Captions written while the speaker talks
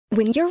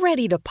When you're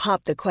ready to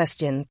pop the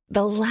question,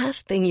 the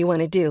last thing you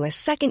want to do is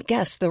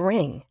second-guess the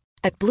ring.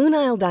 At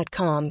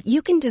BlueNile.com,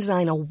 you can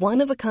design a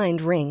one-of-a-kind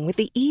ring with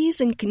the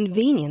ease and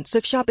convenience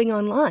of shopping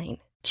online.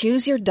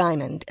 Choose your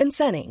diamond and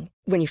setting.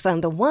 When you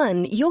find the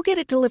one, you'll get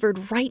it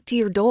delivered right to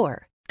your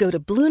door. Go to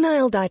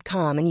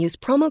BlueNile.com and use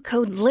promo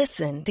code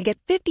LISTEN to get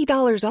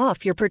 $50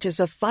 off your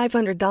purchase of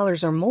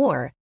 $500 or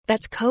more.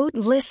 That's code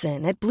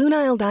LISTEN at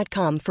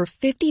BlueNile.com for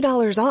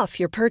 $50 off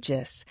your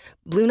purchase.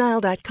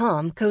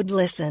 BlueNile.com, code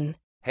LISTEN.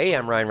 Hey,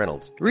 I'm Ryan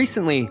Reynolds.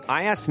 Recently,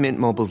 I asked Mint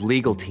Mobile's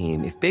legal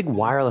team if big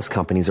wireless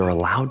companies are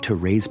allowed to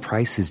raise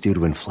prices due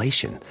to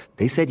inflation.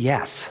 They said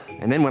yes.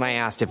 And then when I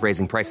asked if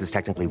raising prices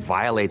technically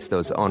violates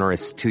those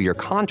onerous two-year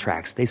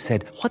contracts, they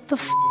said, "What the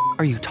f***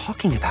 are you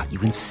talking about,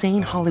 you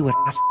insane Hollywood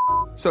ass?"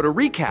 So to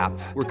recap,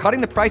 we're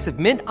cutting the price of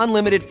Mint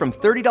Unlimited from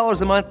 $30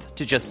 a month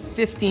to just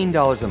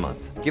 $15 a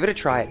month. Give it a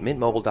try at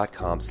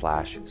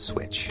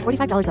mintmobile.com/switch.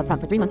 $45 up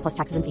front for 3 months plus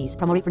taxes and fees.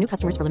 Promo rate for new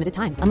customers for limited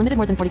time. Unlimited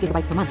more than 40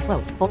 gigabytes per month.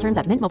 Slows full terms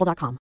at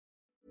mintmobile.com.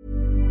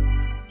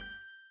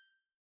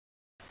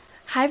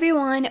 Hi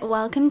everyone,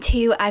 welcome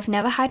to I've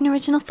Never Had an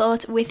Original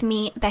Thought with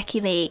me,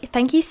 Becky Lee.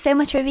 Thank you so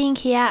much for being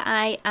here.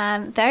 I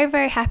am very,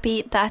 very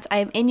happy that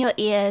I'm in your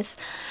ears.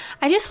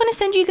 I just want to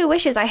send you good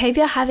wishes. I hope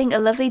you're having a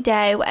lovely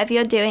day, whatever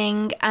you're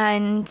doing,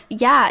 and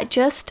yeah,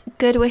 just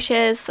good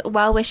wishes,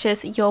 well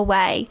wishes your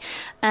way.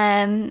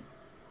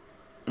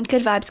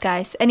 Good vibes,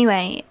 guys.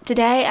 Anyway,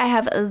 today I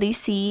have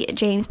Lucy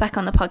James back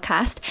on the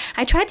podcast.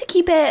 I tried to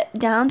keep it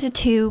down to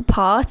 2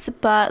 parts,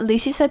 but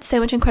Lucy said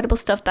so much incredible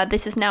stuff that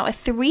this is now a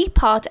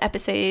 3-part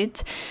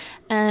episode.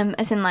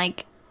 As in,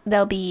 like,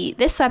 there'll be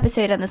this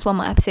episode and there's one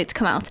more episode to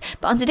come out.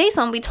 But on today's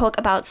one, we talk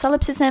about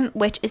solipsism,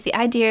 which is the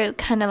idea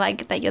kind of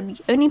like that you're the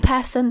only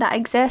person that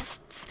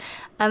exists,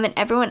 and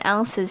everyone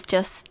else is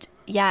just,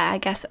 yeah, I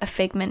guess a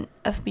figment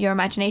of your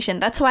imagination.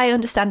 That's how I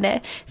understand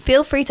it.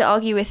 Feel free to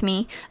argue with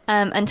me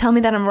and tell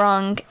me that I'm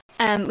wrong.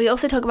 We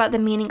also talk about the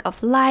meaning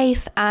of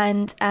life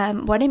and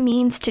what it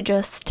means to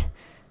just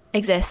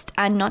exist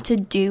and not to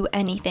do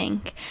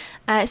anything.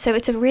 So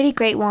it's a really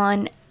great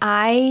one.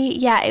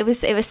 It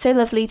was so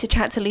lovely to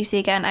chat to Lucy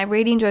again. I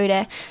really enjoyed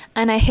it,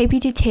 and I hope you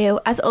do too.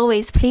 As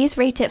always, please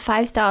rate it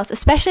 5 stars,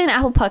 especially in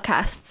Apple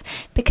Podcasts,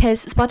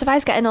 because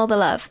Spotify's getting all the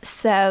love.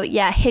 So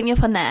yeah, hit me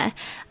up on there,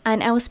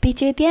 and I will speak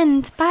to you at the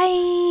end.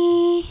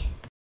 Bye.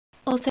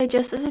 Also,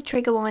 just as a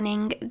trigger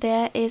warning,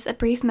 there is a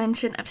brief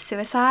mention of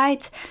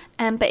suicide,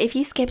 but if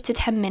you skip to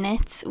 10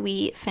 minutes,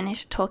 we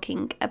finish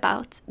talking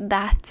about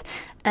that.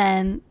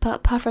 But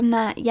apart from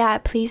that, yeah,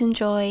 please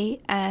enjoy.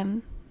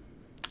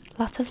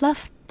 Lots of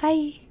love.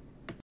 Bye.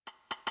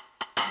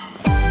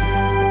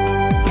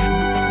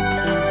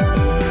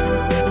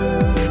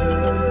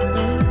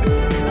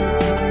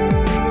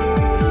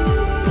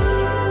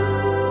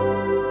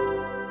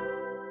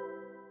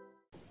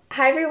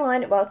 Hi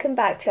everyone, welcome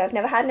back to I've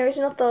Never Had an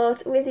Original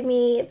Thought with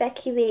me,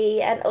 Becky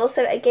Lee, and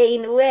also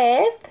again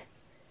with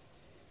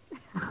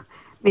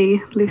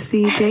me,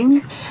 Lucy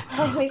James.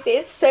 Hi Lucy,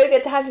 it's so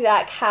good to have you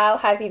back. How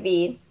have you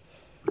been?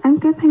 I'm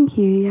good, thank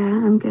you. Yeah,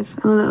 I'm good.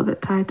 I'm a little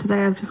bit tired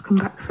today. I've just come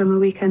back from a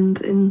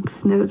weekend in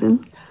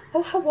Snowdon.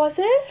 Oh, how was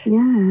it?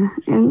 Yeah,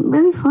 and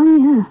really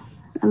fun, yeah.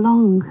 A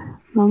long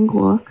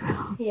walk.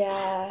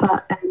 Yeah.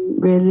 But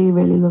really,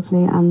 really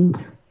lovely, and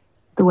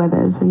the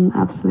weather has been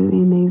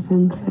absolutely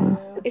amazing. So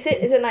Is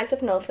it nice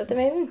up north at the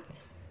moment?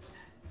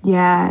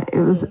 Yeah, it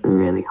was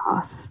really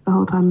hot the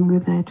whole time we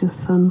were there, just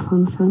sun,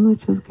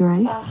 which was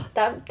great. Oh,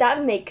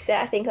 that makes it,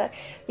 I think, like,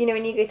 you know,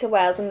 when you go to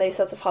Wales and those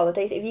sorts of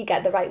holidays, if you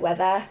get the right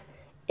weather,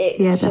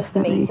 it's just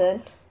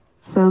amazing.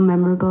 So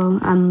memorable,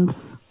 and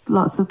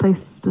lots of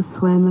places to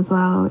swim as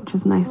well, which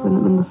is nice.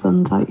 When the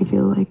sun's out, you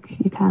feel like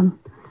you can.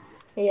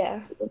 Yeah.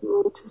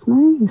 Which is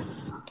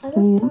nice.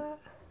 That.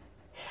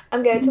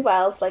 I'm going to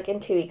Wales like in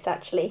 2 weeks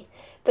actually.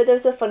 But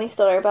there's a funny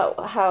story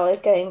about how I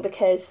was going,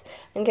 because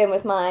I'm going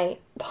with my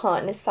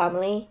partner's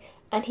family,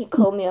 and he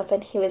called me up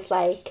and he was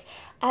like,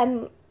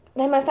 then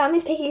my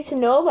family's taking you to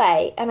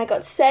Norway. And I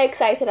got so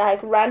excited, I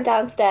ran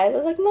downstairs. I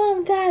was like,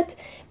 Mom, Dad,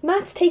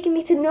 Matt's taking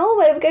me to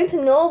Norway. We're going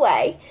to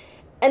Norway.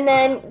 And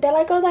then they're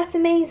like, oh, that's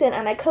amazing.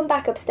 And I come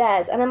back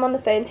upstairs and I'm on the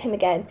phone to him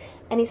again.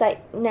 And he's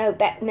like, no,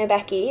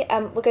 Becky,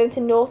 we're going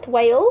to North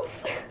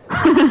Wales.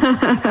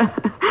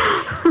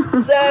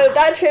 So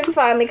that trip's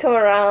finally come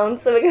around.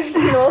 So we're going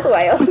to North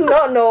Wales,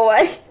 not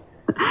Norway.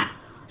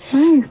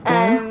 Nice.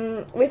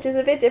 Which is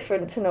a bit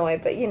different to Norway,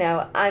 but you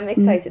know, I'm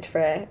excited for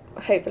it.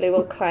 Hopefully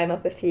we'll climb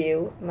up a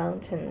few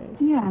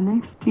mountains. Yeah,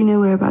 nice. Do you know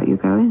whereabout you're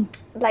going?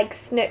 Like,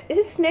 is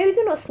it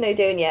Snowdon or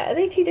Snowdonia? Are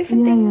they two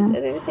different things? Yeah.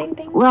 Are they the same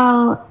thing?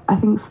 Well, I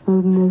think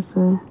Snowdon is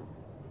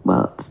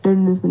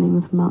Snowdon is the name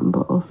of the mountain,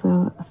 but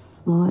also a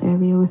small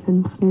area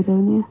within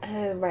Snowdonia.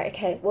 Oh, right,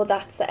 okay. Well,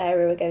 that's the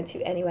area we're going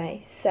to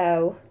anyway,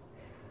 so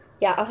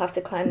yeah, I'll have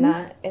to climb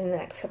that in the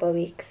next couple of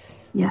weeks.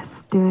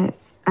 Yes, do it.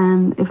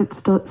 If it's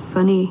still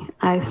sunny,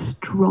 I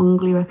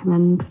strongly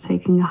recommend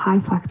taking a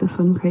high-factor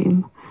sun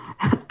cream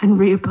and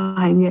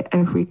reapplying it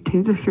every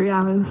 2 to 3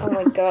 hours. Oh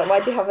my god, why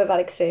do you have a bad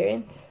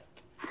experience?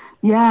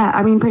 Yeah,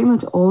 I mean, pretty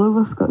much all of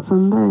us got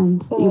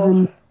sunburns,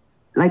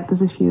 like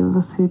there's a few of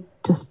us who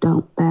just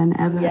don't burn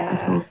ever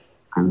at all,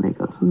 and they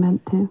got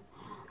sunburnt too.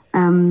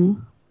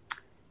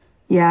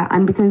 Yeah,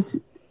 and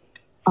because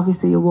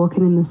obviously you're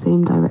walking in the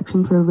same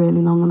direction for a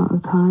really long amount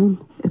of time,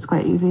 it's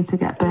quite easy to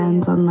get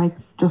burns on like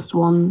just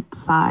one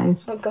side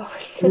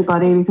of your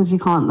body, because you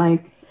can't,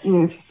 like, you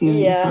know, if you feel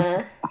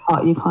yourself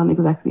hot, you can't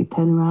exactly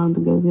turn around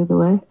and go the other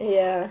way.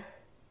 Yeah.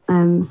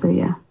 So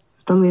yeah,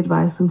 strongly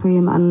advise sun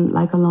cream, and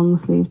like a long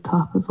sleeve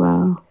top as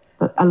well,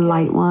 but a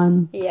light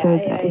one, so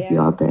that if you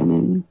are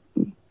burning,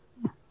 you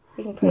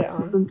can put it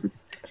on.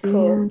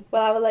 Cool.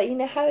 Well, I will let you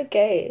know how it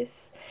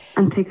goes.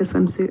 And take a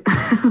swimsuit.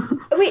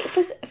 Wait,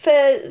 for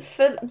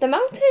the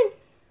mountain?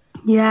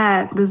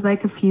 Yeah, there's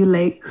like a few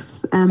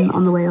lakes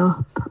on the way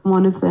up.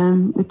 One of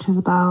them, which is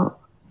about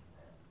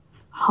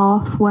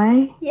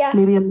halfway,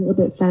 maybe a little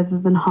bit further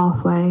than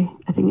halfway.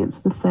 I think it's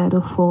the third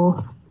or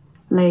fourth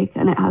lake,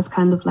 and it has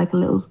kind of like a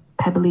little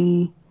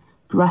pebbly,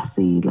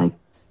 grassy, like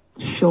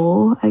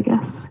shore, I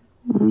guess.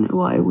 I don't know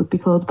what it would be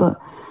called,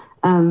 but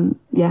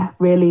yeah,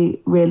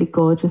 really, really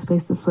gorgeous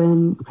place to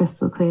swim.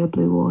 Crystal clear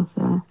blue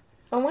water.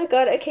 Oh my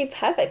god, okay,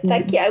 perfect.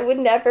 Thank you. I would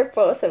never have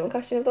brought a swimming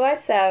costume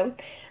otherwise, so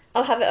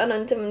I'll have it on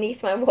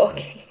underneath my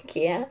walking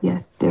gear.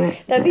 Yeah, do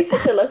it. That'd be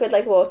such a look with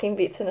like walking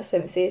boots and a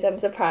swimsuit. I'm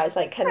surprised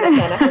like Kendall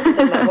Jenner hasn't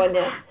done that one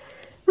yet.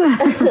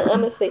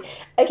 Honestly.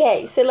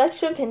 Okay, so let's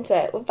jump into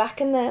it. We're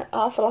back in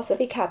our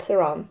philosophy caps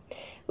are on.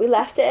 We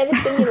left it at a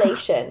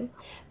simulation,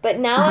 but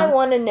now I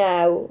want to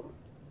know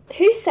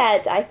who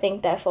said I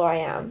think therefore I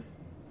am.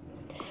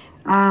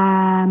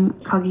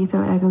 Cogito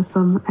ergo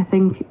sum. I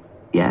think,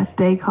 yeah,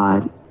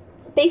 Descartes.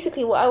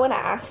 Basically, what I want to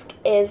ask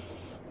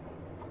is,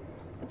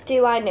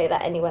 do I know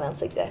that anyone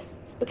else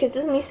exists? Because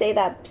doesn't he say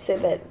that so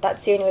that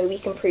that's the only way we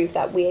can prove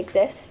that we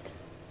exist?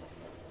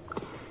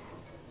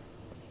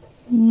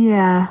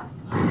 Yeah.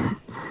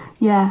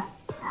 Yeah.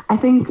 I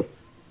think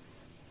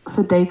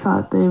for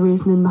Descartes, the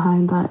reasoning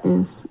behind that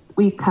is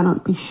we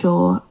cannot be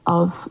sure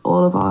of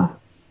all of our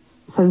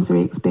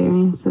sensory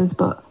experiences,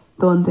 but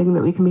the one thing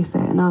that we can be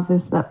certain of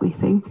is that we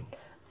think.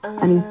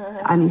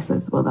 And he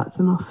says, well, that's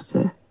enough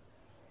to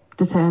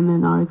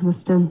determine our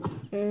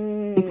existence,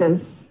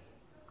 because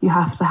you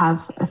have to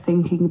have a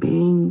thinking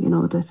being in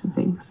order to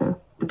think. So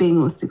the being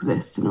must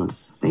exist in order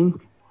to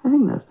think. I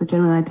think that's the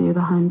general idea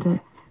behind it.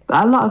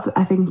 But a lot of,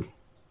 I think,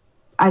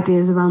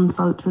 ideas around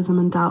solipsism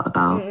and doubt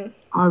about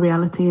our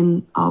reality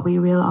and are we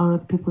real, are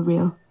other people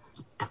real,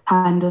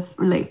 kind of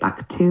relate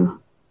back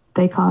to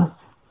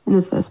Descartes. In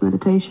his first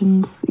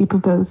meditations, he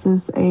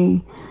proposes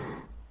a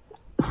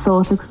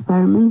thought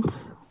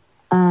experiment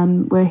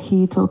where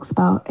he talks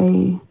about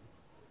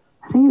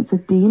I think it's a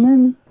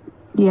demon.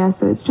 Yeah,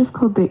 so it's just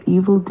called the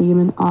evil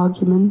demon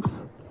argument.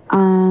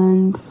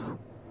 And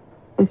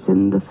it's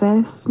in the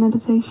first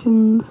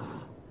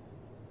meditations.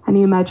 And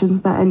he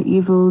imagines that an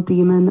evil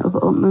demon of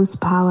utmost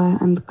power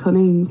and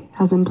cunning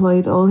has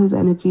employed all his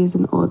energies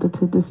in order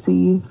to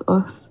deceive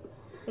us.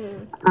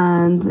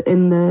 And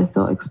in the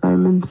thought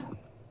experiment,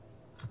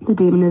 the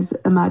demon is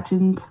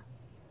imagined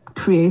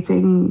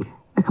creating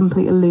a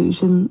complete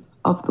illusion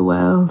of the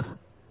world,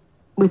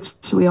 which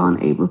we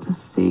aren't able to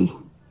see.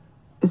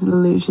 Is an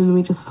illusion.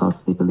 We just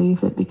falsely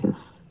believe it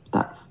because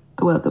that's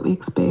the world that we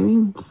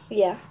experience.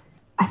 Yeah.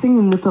 I think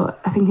in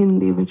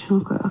the original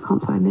quote, I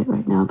can't find it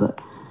right now,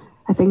 but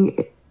I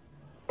think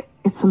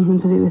it's something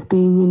to do with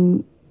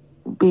being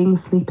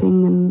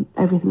sleeping and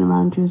everything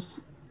around you is...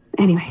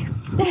 Anyway.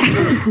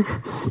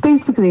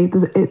 Basically,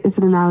 it's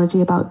an analogy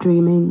about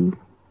dreaming,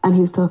 and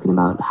he's talking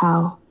about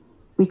how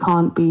we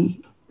can't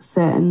be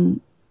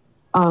certain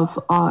of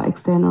our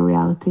external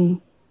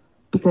reality,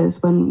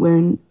 because when we're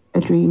in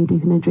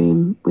deep in a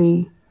dream,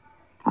 we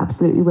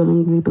absolutely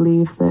willingly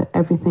believe that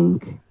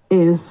everything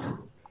is.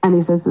 And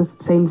he says the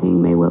same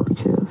thing may well be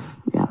true of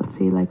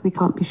reality. Like, we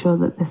can't be sure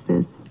that this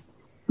is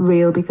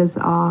real because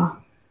our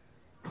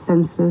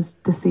senses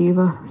deceive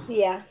us.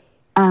 Yeah.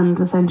 And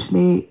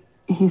essentially,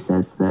 he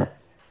says that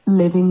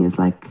living is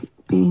like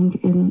being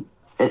in...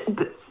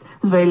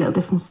 There's very little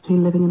difference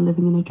between living and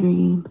living in a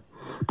dream.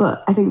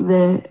 But I think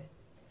the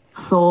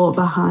thought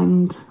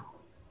behind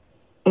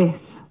it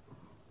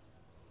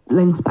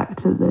links back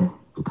to the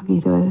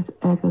cogito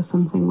ergo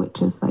something,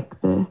 which is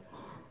like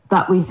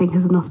that we think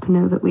is enough to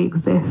know that we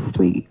exist.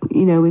 We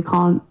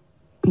can't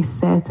be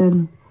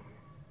certain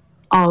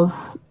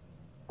of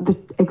the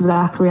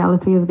exact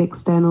reality of the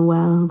external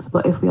world,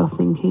 but if we are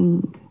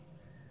thinking,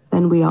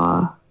 then we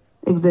are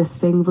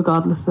existing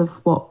regardless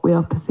of what we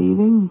are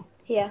perceiving.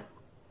 Yeah.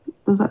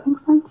 Does that make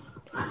sense?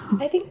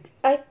 I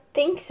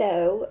think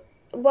so.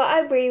 What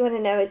I really want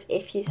to know is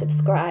if you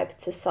subscribe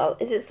to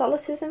is it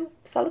solipsism?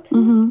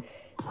 Solipsism?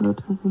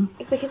 Solipsism.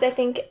 Because I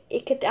think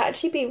it could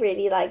actually be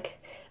really like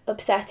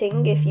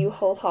upsetting if you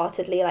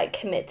wholeheartedly like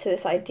commit to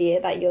this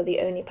idea that you're the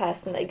only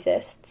person that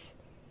exists.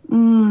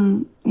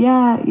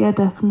 Yeah,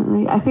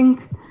 definitely. I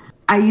think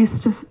I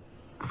used to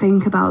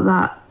think about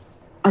that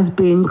as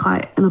being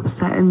quite an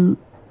upsetting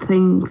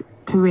thing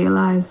to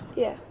realise.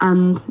 Yeah.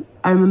 And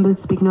I remember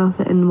speaking about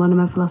it in one of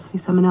my philosophy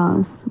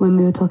seminars when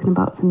we were talking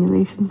about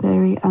simulation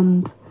theory,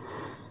 and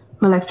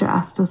my lecturer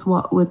asked us,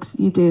 what would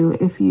you do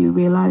if you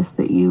realised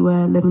that you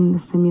were living in a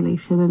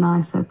simulation? And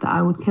I said that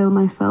I would kill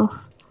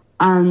myself.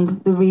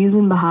 And the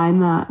reason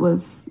behind that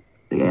was,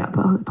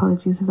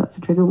 apologies if that's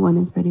a trigger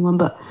warning for anyone,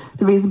 but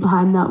the reason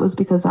behind that was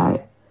because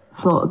I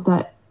thought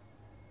that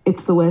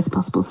it's the worst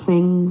possible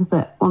thing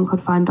that one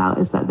could find out,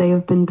 is that they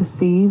have been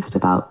deceived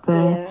about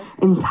their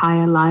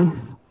entire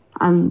life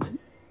and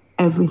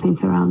everything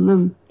around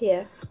them.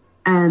 Yeah.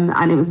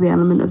 And it was the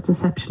element of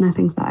deception, I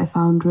think, that I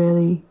found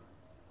really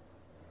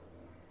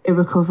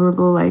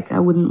irrecoverable. Like, I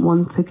wouldn't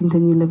want to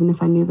continue living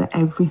if I knew that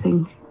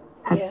everything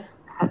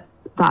that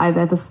I've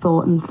ever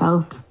thought and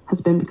felt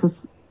has been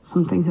because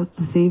something has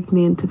deceived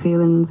me into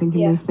feeling and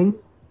thinking those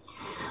things.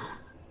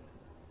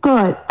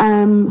 But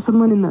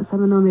someone in that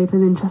seminar made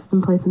an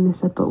interesting point, and they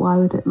said, but why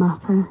would it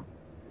matter?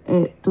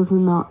 It does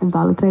not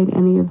invalidate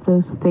any of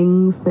those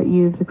things that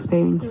you've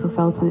experienced or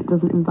felt, and it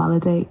doesn't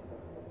invalidate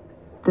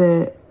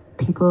the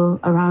people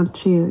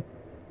around you,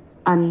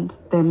 and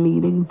their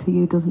meaning to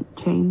you doesn't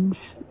change.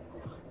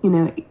 You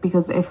know,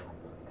 because if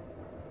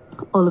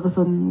all of a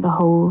sudden the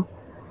whole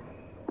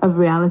of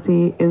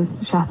reality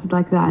is shattered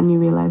like that, and you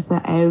realise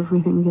that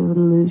everything is an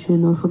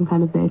illusion or some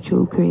kind of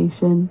virtual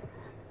creation,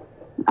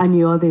 and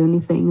you are the only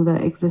thing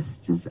that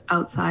exists is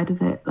outside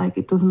of it, like,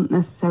 it doesn't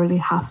necessarily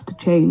have to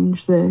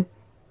change the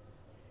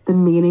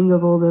meaning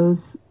of all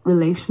those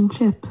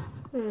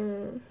relationships.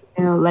 You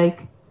know,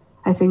 like,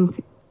 I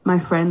think my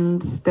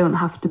friends don't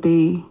have to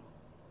be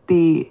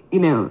the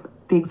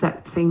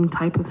exact same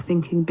type of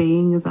thinking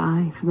being as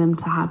I for them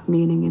to have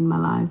meaning in my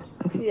lives.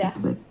 I think that's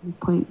the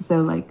point.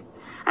 So, like,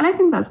 and I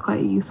think that's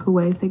quite a useful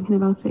way of thinking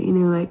about it, you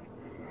know, like,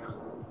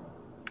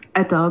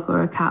 a dog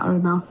or a cat or a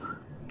mouse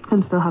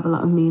can still have a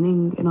lot of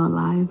meaning in our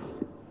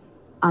lives,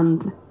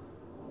 and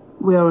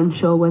we are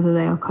unsure whether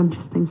they are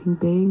conscious thinking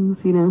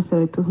beings, you know,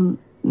 so it doesn't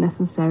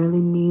necessarily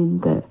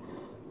mean that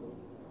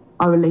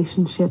our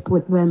relationship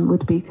with them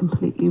would be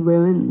completely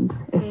ruined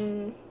if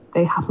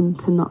they happen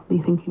to not be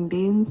thinking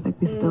beings. Like,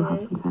 we still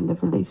have some kind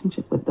of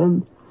relationship with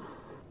them.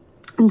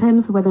 In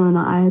terms of whether or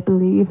not I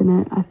believe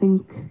in it, I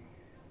think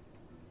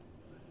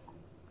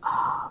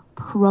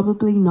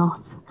probably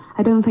not.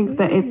 I don't think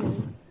that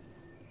it's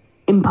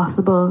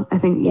impossible. I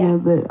think, you know,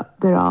 that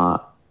there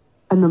are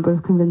a number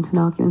of convincing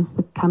arguments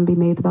that can be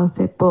made about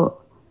it, but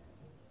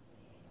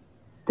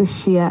the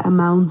sheer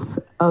amount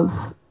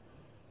of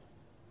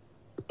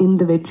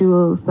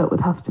individuals that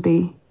would have to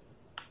be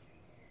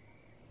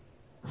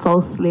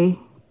falsely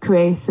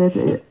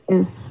created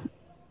is,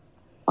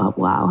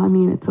 wow, I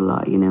mean, it's a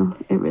lot, you know,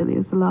 it really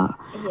is a lot.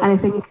 And I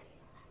think,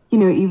 you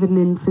know, even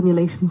in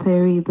simulation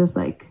theory, there's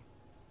like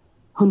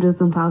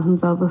hundreds and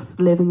thousands of us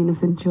living in a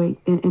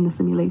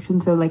simulation,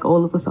 so like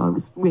all of us are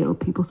real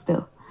people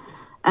still.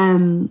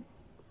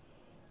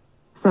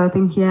 So I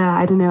think,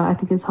 I don't know, I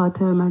think it's hard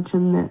to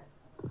imagine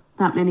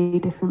that many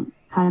different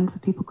kinds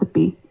of people could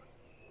be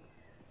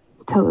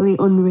totally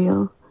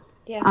unreal.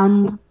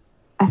 And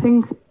I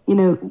think, you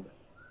know,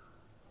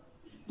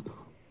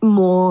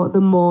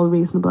 the more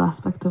reasonable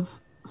aspect of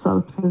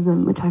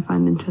solipsism, which I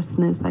find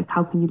interesting, is like,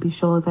 how can you be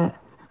sure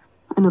that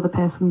another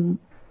person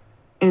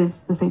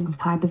is the same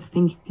kind of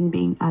thinking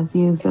being as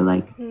you? So,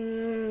 like,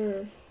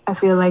 I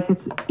feel like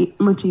it's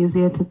much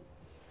easier to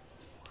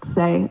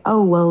say,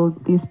 oh, well,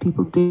 these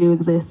people do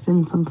exist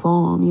in some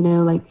form, you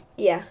know, like,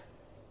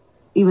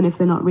 even if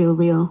they're not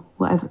real,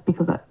 whatever,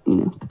 because that, you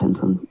know, depends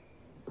on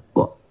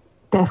what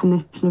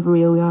definition of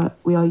real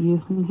we are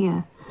using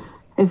here.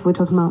 If we're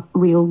talking about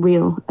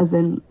real, as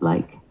in,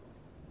 like,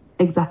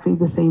 exactly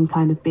the same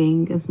kind of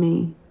being as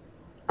me,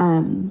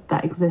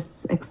 that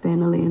exists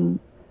externally and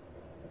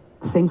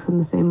thinks in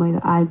the same way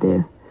that I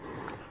do.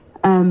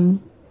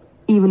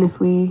 Even if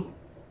we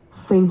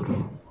think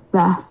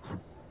that,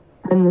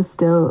 then there's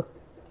still,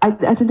 I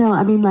don't know,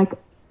 I mean, like,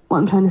 what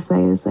I'm trying to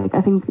say is, like,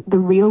 I think the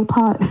real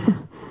part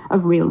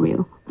of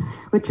real,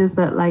 which is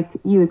that, like,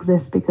 you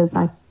exist because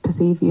I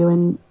perceive you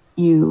and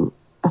you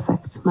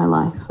affect my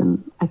life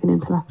and I can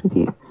interact with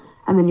you.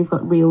 And then you've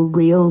got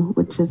real,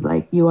 which is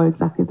like, you are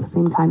exactly the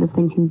same kind of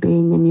thinking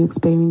being and you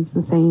experience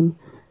the same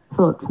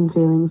thoughts and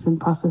feelings and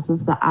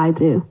processes that I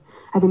do.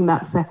 I think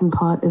that second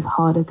part is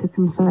harder to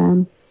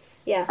confirm.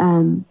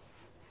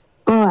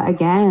 But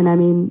again, I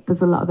mean,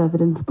 there's a lot of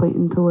evidence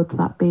pointing towards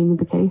that being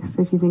the case.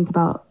 If you think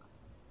about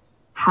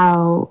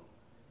how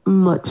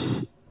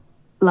much,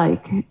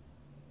 like,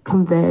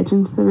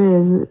 convergence there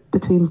is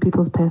between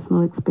people's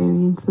personal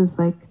experiences,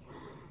 like,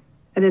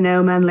 I don't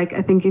know, man, like,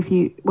 I think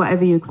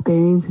whatever you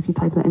experience, if you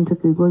type that into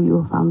Google, you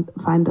will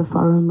find a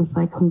forum with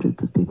like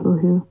hundreds of people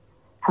who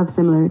have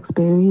similar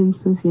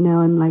experiences, you know,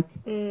 and like...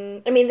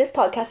 I mean, this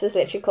podcast is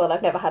literally called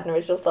I've Never Had an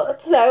Original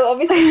Thought, so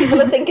obviously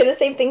people are thinking the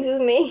same things as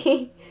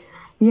me.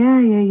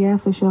 Yeah,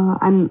 for sure.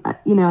 And,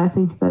 you know, I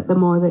think that the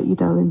more that you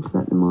delve into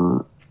that, the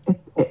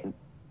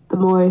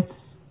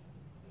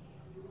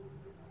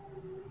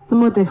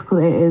more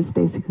difficult it is,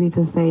 basically,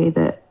 to say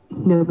that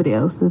nobody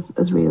else is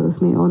as real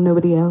as me or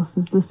nobody else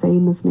is the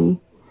same as me.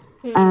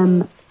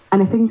 And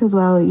I think as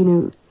well, you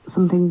know,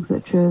 some things that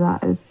are true,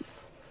 that is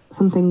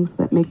some things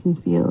that make me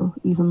feel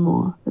even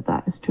more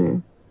that is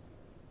true.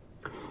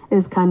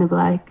 is kind of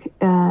like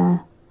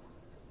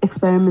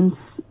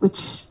experiments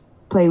which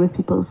play with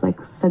people's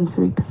like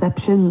sensory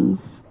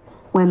perceptions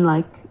when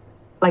like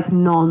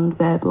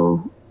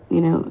non-verbal,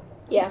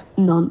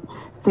 non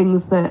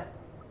things that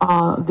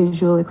are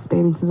visual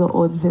experiences or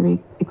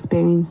auditory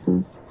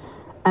experiences.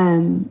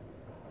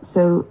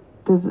 So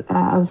there's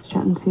I was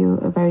chatting to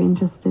a very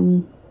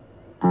interesting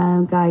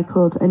guy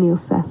called Anil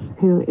Seth,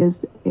 who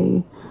is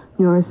a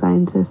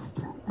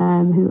neuroscientist,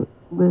 who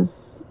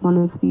was one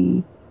of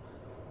the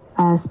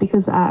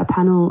speakers at a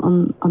panel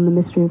on the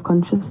mystery of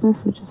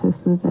consciousness, which is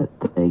hosted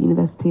at the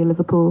University of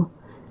Liverpool,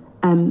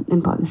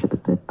 in partnership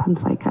with the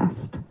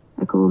Panpsycast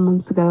a couple of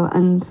months ago.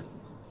 And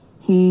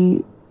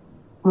he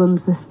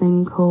runs this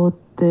thing called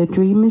the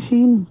Dream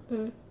Machine,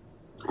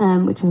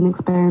 which is an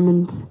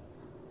experiment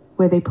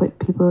where they put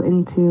people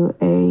into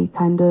a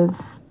kind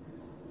of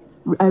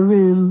a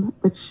room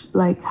which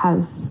like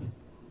has,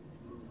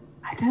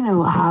 I don't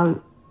know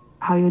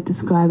how you would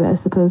describe it. I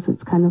suppose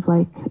it's kind of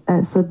like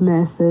a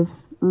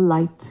submersive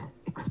light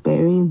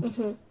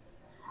experience.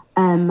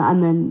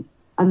 And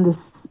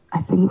this,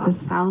 I think the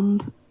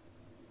sound,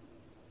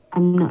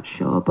 I'm not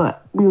sure,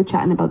 but we were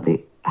chatting about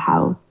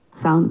how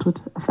sound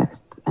would affect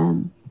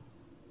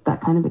that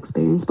kind of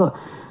experience. But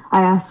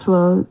I asked,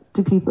 well,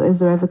 is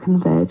there ever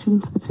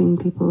convergence between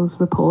people's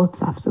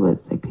reports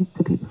afterwards? Like,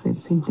 do people say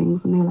the same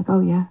things? And they're like, oh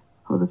yeah,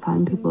 all the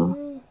time.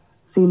 People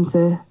seem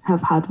to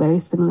have had very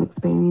similar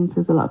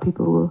experiences. A lot of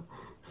people will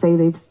say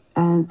they've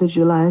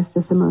visualized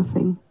a similar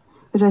thing,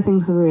 which I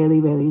think is really,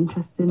 really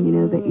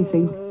interesting, that you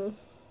think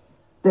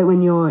that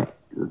when you're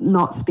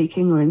not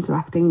speaking or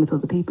interacting with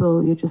other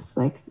people, you're just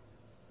like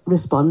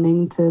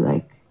responding to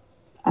like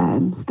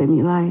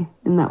stimuli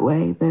in that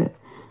way, that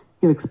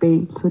your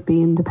experience would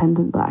be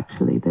independent, but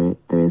actually there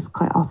is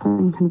quite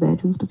often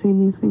convergence between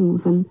these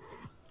things. And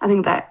I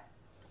think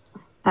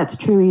that's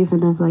true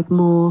even of like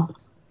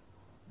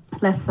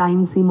less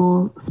sciencey,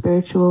 more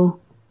spiritual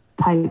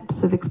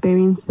types of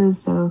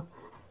experiences. So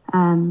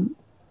I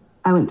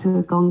went to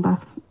a gong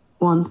bath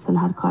once and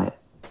had quite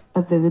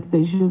a vivid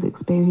visual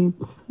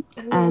experience.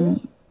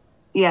 Really?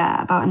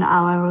 About an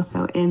hour or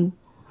so in.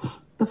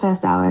 The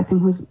first hour I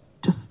think was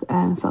just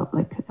felt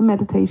like a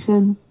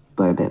meditation,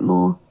 but a bit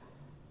more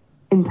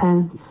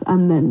intense,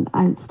 and then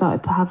I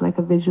started to have like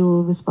a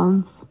visual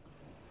response,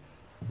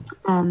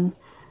 and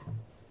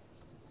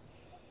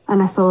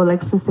I saw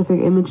like specific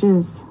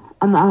images,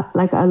 and that,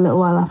 like a little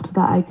while after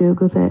that I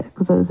googled it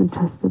because I was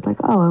interested, like,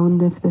 oh, I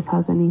wonder if this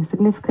has any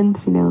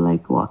significance,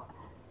 like what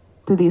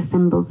do these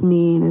symbols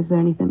mean, is there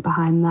anything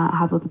behind that,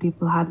 have other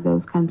people had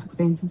those kinds of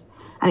experiences?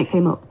 And it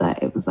came up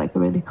that it was like a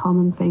really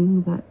common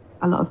thing, that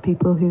a lot of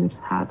people who'd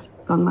had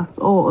gong baths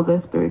or other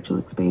spiritual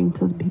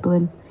experiences, people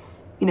in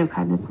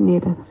kind of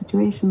near-death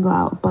situations or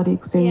out-of-body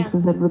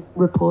experiences had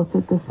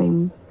reported the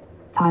same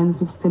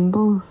kinds of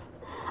symbols.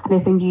 And I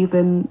think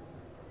even,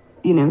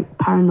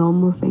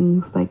 paranormal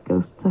things like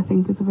ghosts, I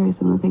think, is a very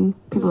similar thing.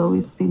 People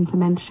always seem to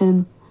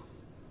mention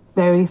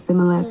very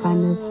similar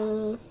kind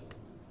of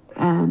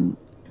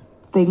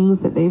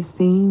things that they've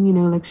seen,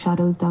 like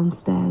shadows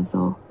downstairs,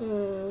 or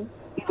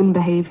even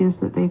behaviours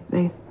that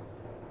they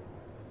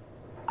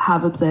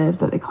have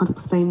observed that they can't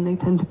explain. They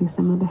tend to be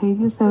similar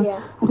behaviours. So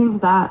I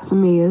think that for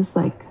me is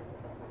like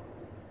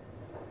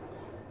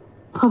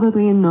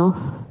probably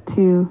enough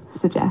to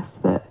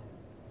suggest that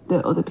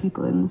the other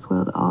people in this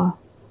world are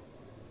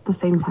the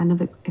same kind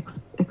of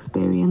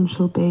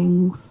experiential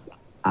beings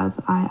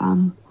as I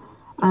am.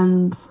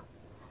 And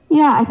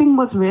I think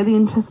what's really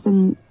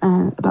interesting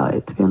about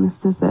it, to be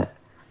honest, is that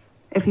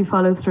if you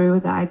follow through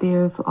with the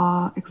idea of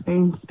our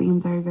experience being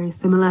very, very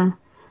similar,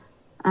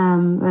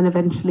 then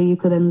eventually you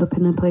could end up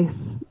in a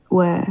place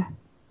where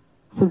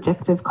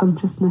subjective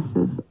consciousness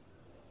is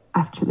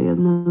actually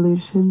an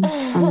illusion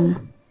and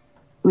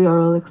we are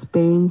all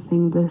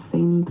experiencing the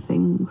same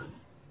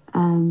things,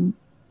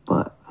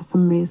 but for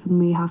some reason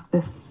we have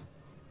this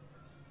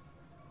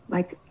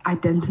like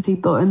identity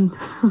button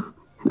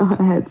in our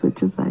heads,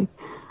 which is like,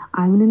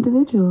 I'm an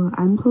individual,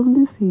 I'm called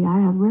Lucy, I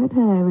have red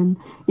hair, and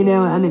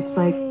and it's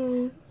like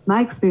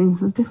my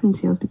experience is different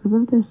to yours because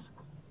of this.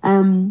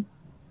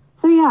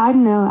 So I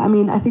don't know. I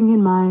mean, I think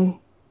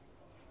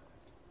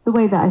the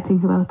way that I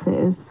think about it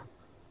is,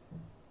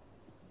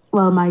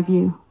 well, my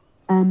view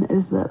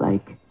is that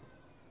like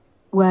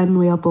when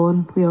we are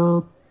born, we are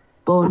all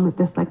born with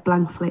this like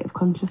blank slate of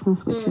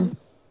consciousness, which is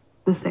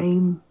the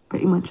same,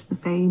 pretty much the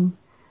same.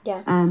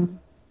 Yeah. And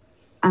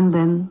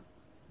then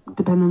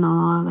depending on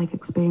our like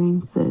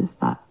experiences,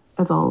 that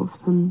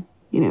evolves, and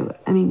your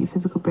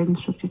physical brain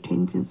structure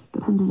changes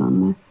depending on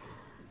the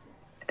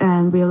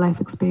real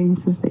life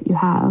experiences that you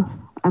have,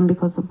 and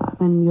because of that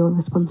then your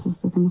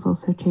responses to things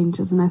also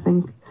changes. And I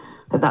think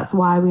that that's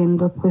why we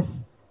end up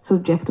with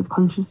subjective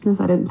consciousness.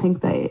 I don't think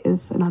that it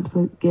is an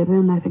absolute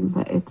given. I think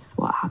that it's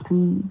what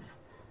happens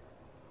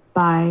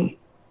by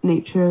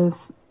nature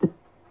of the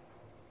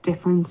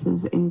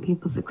differences in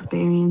people's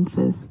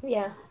experiences.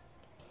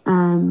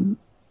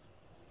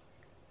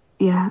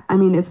 I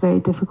mean, it's very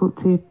difficult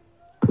to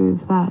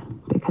prove that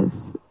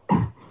because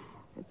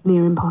it's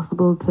near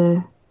impossible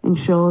to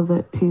ensure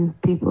that two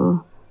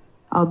people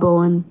are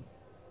born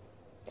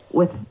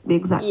with the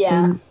exact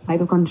same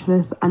type of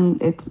consciousness,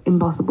 and it's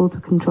impossible to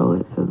control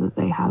it so that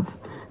they have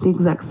the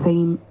exact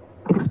same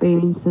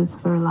experiences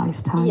for a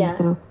lifetime. Yeah.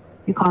 So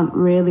you can't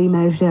really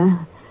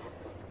measure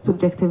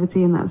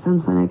subjectivity in that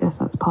sense, and I guess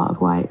that's part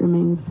of why it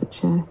remains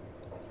such a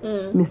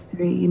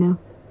mystery, you know?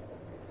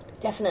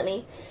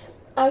 Definitely.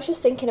 I was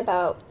just thinking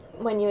about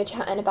when you were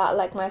chatting about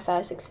like my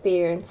first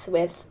experience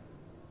with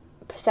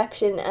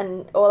perception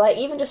or like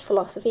even just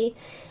philosophy,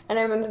 and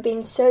I remember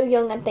being so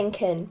young and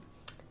thinking,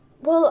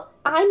 well,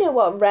 I know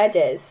what red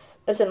is,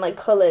 as in like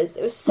colours.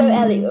 It was so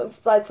early,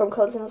 like from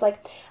colours, and I was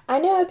like, I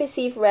know I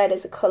perceive red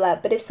as a colour,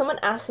 but if someone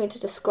asked me to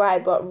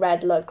describe what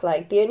red looked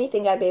like, the only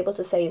thing I'd be able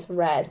to say is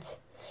red.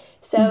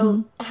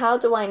 So how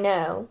do I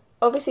know?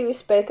 Obviously we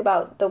spoke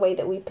about the way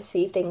that we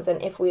perceive things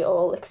and if we're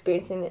all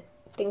experiencing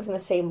things in the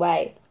same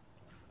way.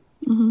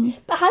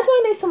 But how do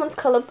I know someone's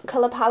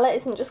colour palette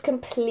isn't just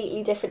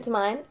completely different to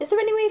mine? Is there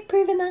any way of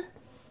proving that?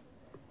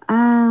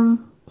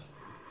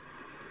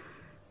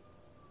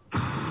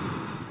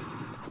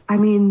 I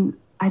mean,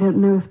 I don't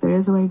know if there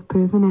is a way of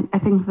proving it. I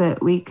think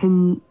that we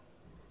can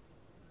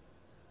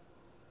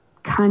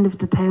kind of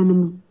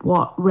determine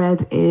what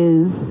red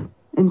is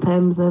in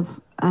terms of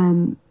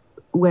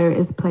where it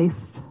is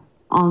placed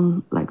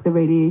on like the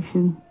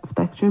radiation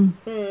spectrum.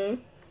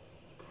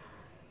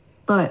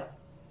 But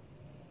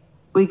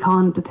we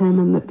can't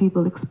determine that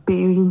people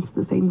experience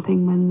the same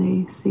thing when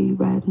they see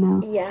red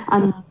now. Yeah.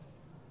 And,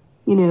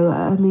 you know,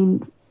 I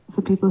mean,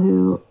 for people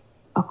who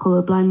are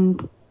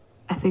colourblind,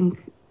 I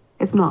think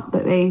it's not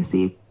that they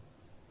see,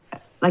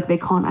 like they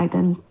can't I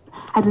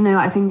don't know,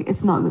 I think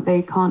it's not that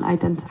they can't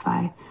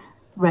identify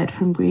red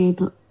from green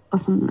or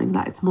something like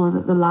that. It's more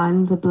that the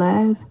lines are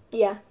blurred.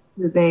 Yeah.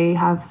 So that they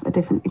have a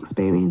different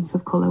experience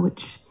of colour,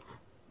 which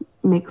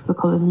makes the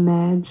colours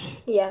merge.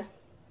 Yeah.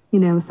 You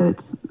know, so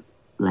it's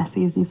less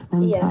easy for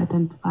them to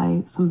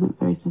identify something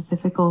very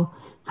specific or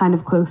kind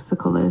of close to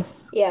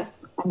colours. Yeah.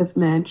 Kind of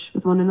merge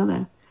with one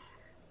another.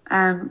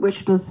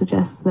 Which does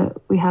suggest that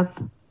we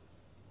have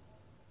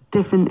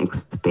different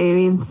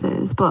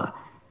experiences. But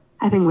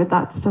I think with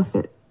that stuff,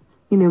 it,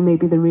 you know,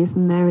 maybe the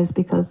reason there is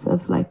because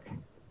of like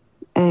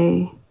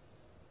a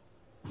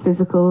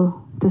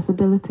physical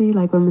disability.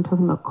 Like when we're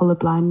talking about colour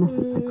blindness,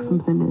 it's like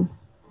something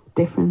is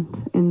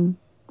different in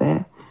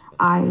their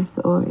eyes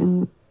or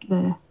in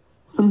their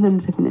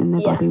something's different in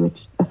their body,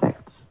 which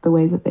affects the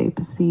way that they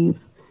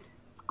perceive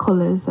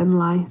colours and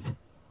light,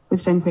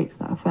 which then creates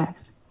that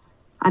effect.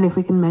 And if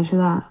we can measure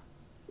that,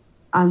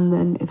 and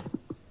then if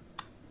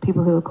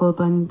people who are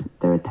colourblind,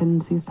 there are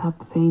tendencies to have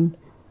the same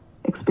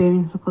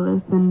experience of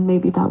colours, then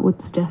maybe that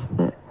would suggest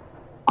that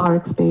our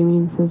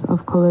experiences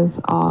of colours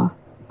are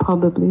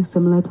probably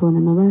similar to one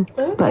another.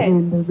 Okay. But at the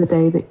end of the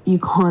day, that you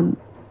can't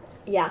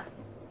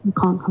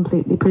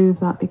completely prove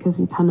that, because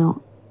you cannot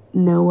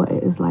know what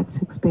it is like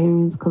to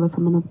experience colour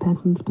from another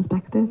person's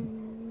perspective.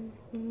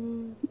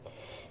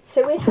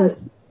 So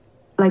it's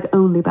like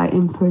only by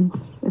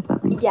inference, if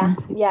that makes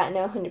sense. Yeah,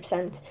 no,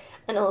 100%.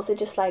 And also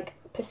just like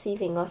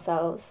perceiving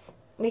ourselves,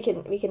 we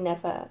can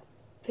never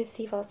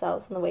perceive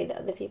ourselves in the way that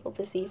other people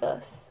perceive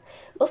us.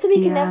 Also,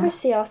 we can never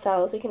see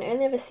ourselves, we can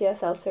only ever see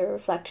ourselves through a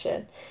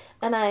reflection.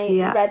 And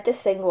I read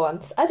this thing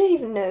once, I don't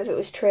even know if it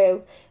was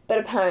true, but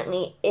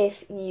apparently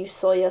if you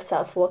saw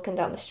yourself walking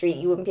down the street,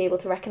 you wouldn't be able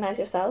to recognise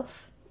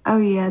yourself. Oh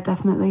yeah,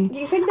 definitely. Do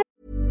you think that?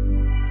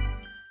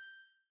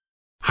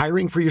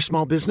 Hiring for your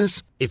small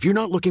business? If you're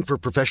not looking for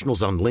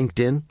professionals on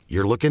LinkedIn,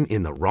 you're looking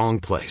in the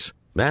wrong place.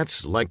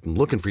 That's like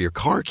looking for your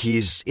car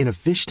keys in a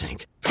fish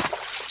tank.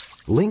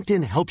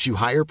 LinkedIn helps you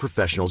hire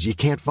professionals you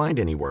can't find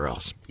anywhere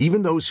else,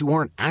 even those who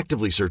aren't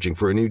actively searching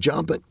for a new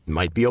job but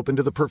might be open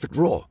to the perfect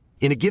role.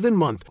 In a given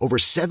month, over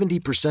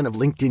 70% of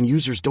LinkedIn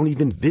users don't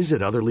even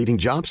visit other leading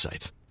job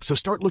sites. So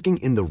start looking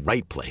in the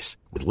right place.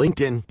 With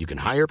LinkedIn, you can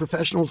hire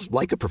professionals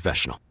like a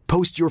professional.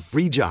 Post your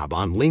free job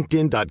on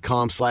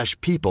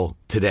linkedin.com/people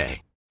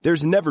today.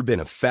 There's never been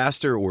a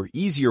faster or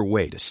easier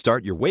way to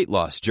start your weight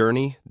loss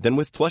journey than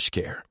with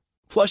PlushCare.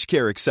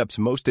 PlushCare accepts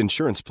most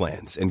insurance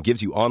plans and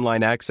gives you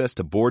online access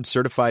to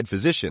board-certified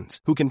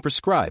physicians who can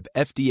prescribe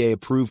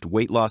FDA-approved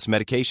weight loss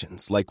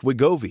medications like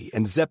Wegovy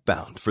and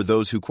Zepbound for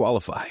those who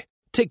qualify.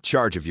 Take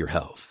charge of your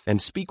health and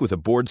speak with a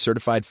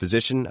board-certified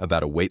physician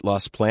about a weight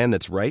loss plan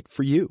that's right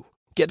for you.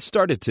 Get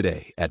started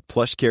today at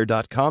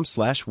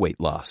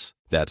plushcare.com/weight-loss.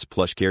 That's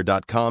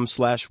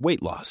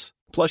plushcare.com/weight-loss.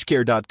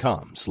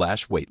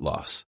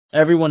 plushcare.com/weight-loss.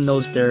 Everyone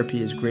knows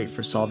therapy is great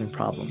for solving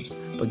problems,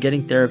 but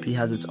getting therapy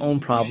has its own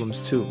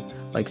problems too,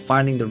 like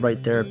finding the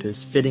right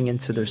therapist, fitting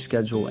into their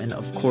schedule, and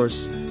of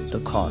course, the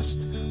cost.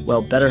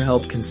 Well,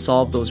 BetterHelp can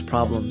solve those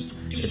problems.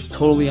 It's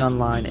totally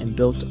online and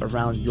built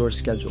around your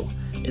schedule.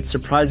 It's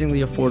surprisingly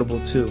affordable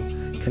too.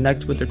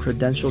 Connect with a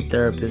credentialed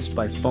therapist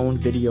by phone,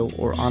 video,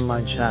 or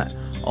online chat,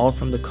 all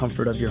from the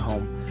comfort of your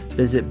home.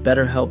 Visit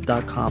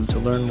BetterHelp.com to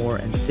learn more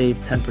and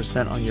save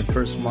 10% on your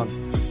first month.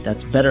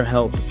 That's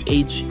BetterHelp,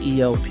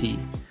 H-E-L-P.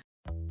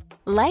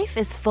 Life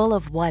is full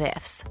of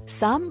what-ifs.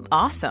 Some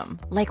awesome,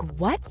 like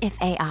what if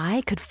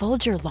AI could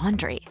fold your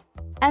laundry?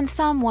 And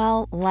some,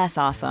 well, less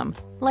awesome.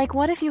 Like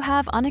what if you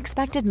have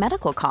unexpected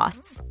medical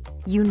costs?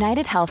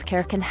 United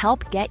Healthcare can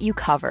help get you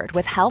covered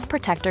with Health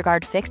Protector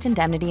Guard fixed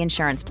indemnity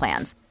insurance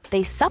plans.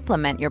 They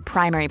supplement your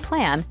primary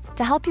plan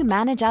to help you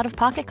manage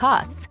out-of-pocket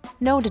costs.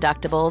 No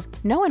deductibles,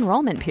 no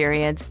enrollment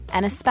periods,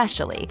 and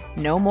especially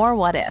no more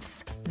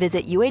what-ifs.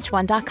 Visit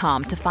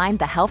uh1.com to find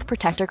the Health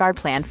Protector Guard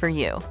plan for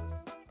you.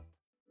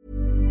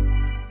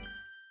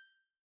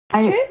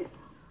 True.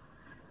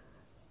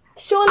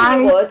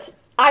 Surely you would.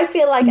 I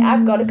feel like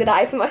I've got a good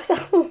eye for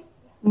myself.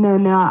 No,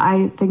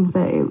 I think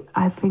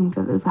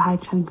that there's a high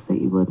chance that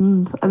you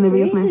wouldn't. And the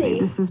reason I say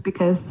this is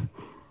because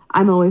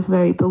I'm always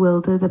very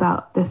bewildered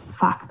about this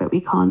fact that we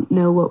can't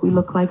know what we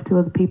look like to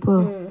other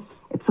people.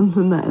 It's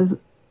something that has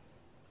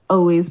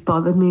always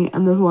bothered me.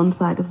 And there's one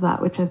side of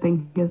that which I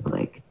think is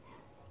like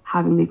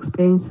having the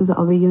experiences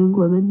of a young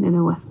woman in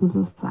a Western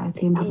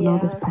society and having all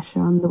this pressure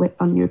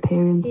on your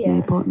appearance and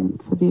the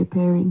importance of your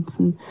appearance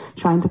and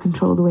trying to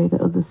control the way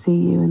that others see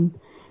you and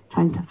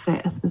trying to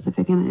fit a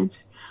specific image.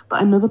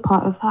 But another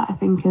part of that I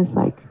think is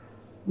like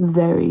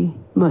very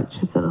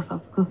much a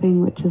philosophical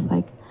thing, which is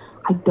like,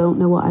 I don't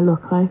know what I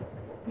look like.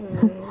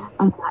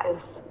 And that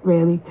is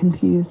really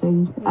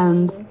confusing.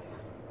 And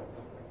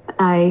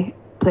I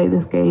play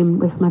this game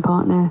with my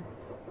partner.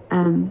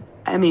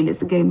 I mean,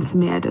 it's a game for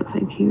me. I don't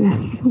think he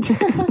really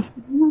enjoys it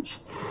very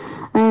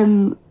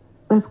much.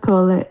 Let's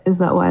call it, is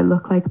that what I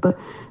look like? But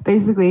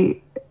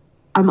basically,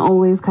 I'm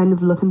always kind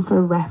of looking for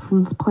a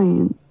reference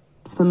point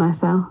for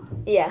myself.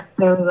 Yeah.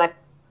 So like,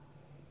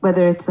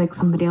 whether it's like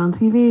somebody on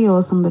TV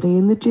or somebody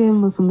in the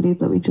gym or somebody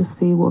that we just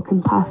see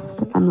walking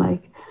past, I'm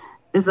like,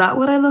 is that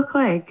what I look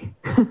like?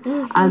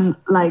 And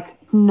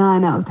like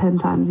 9 out of 10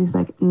 times he's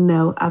like,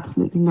 no,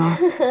 absolutely not.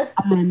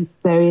 And then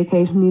very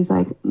occasionally he's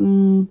like,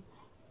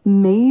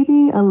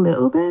 maybe a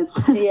little bit.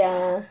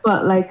 Yeah.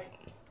 But like,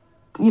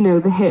 you know,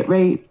 the hit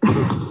rate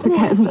for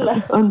getting that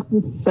response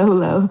is so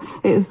low.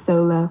 It is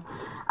so low.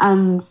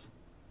 And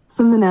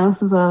something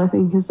else as well, I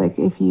think, is like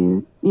if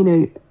you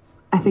know,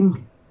 I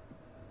think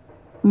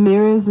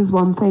mirrors is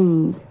one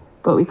thing,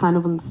 but we kind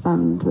of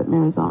understand that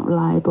mirrors aren't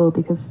reliable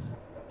because,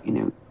 you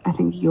know, I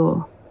think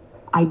your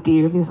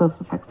idea of yourself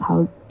affects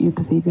how you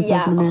perceive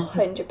yourself in a mirror.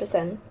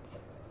 100%.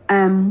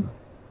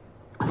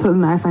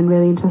 Something that I find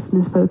really interesting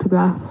is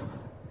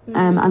photographs.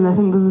 And I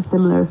think there's a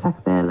similar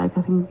effect there. Like,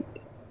 I think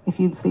if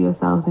you see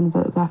yourself in a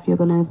photograph, you're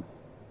going to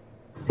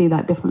see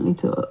that differently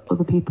to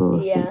other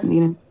people. Yeah. So, you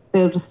know,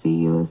 they'll just see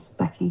you as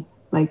Becky.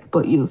 Like,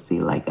 but you'll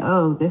see like,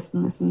 oh, this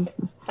and this and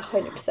this.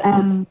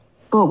 100%.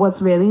 But what's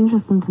really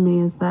interesting to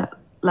me is that,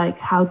 like,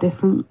 how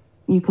different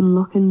you can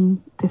look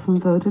in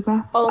different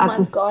photographs at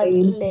the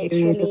same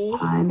period of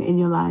time in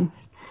your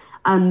life.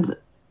 And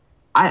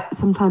I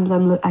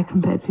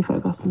compare two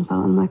photographs to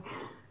myself and I'm like,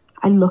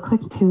 I look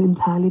like two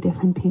entirely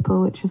different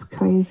people, which is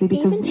crazy.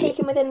 Because even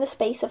taken within the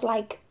space of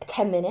like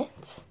 10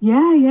 minutes.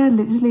 Yeah,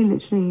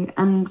 literally.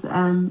 And,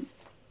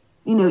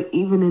 you know,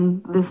 even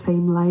in the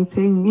same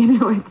lighting, you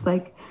know, it's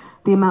like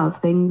the amount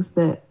of things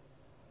that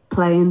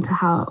play into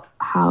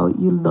how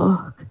you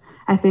look.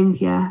 I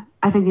think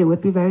it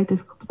would be very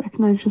difficult to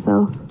recognise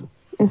yourself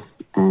if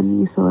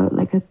you saw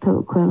like a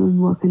total clone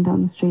walking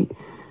down the street.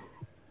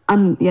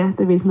 And yeah,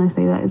 the reason I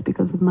say that is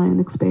because of my own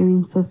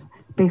experience of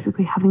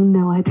basically having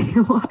no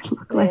idea what I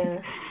look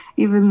like,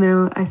 even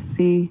though I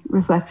see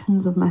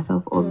reflections of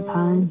myself all the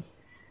time.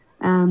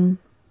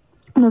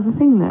 Another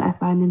thing that I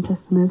find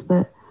interesting is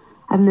that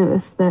I've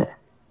noticed that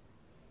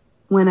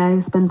when I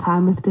spend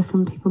time with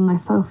different people, my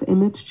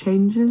self-image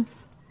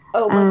changes.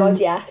 Oh my God,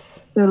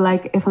 yes. So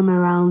like if I'm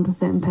around a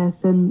certain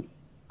person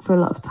for a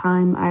lot of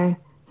time, I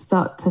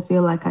start to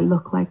feel like I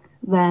look like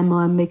them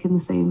or I'm making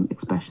the same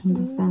expressions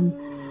as them.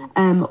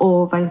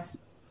 Or vice,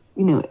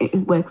 you know, it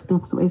works the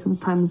opposite way.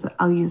 Sometimes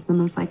I'll use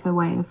them as like a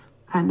way of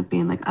kind of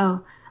being like,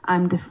 oh,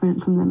 I'm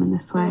different from them in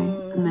this way.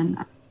 And then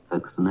I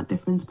focus on that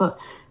difference. But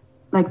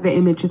like the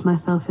image of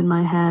myself in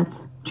my head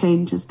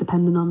changes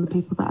depending on the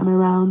people that I'm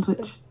around,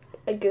 which...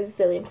 A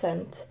gazillion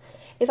 %.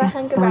 If I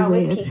hang around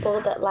with people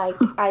that, like,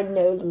 I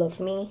know love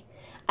me,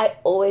 I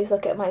always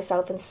look at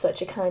myself in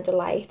such a kind of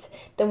light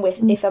than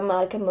if I'm,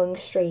 like, among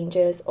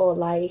strangers or,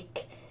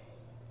 like,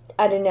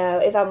 I don't know,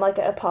 if I'm, like,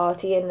 at a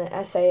party and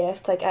I say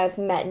if, like, I've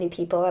met new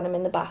people and I'm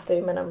in the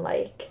bathroom and I'm,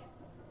 like,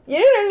 you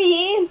know what I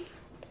mean?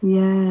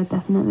 Yeah,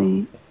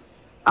 definitely.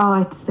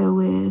 Oh, it's so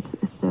weird.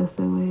 It's so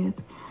weird.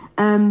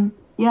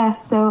 Yeah,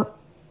 so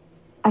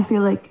I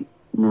feel like,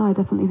 no, I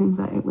definitely think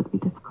that it would be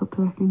difficult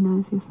to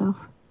recognise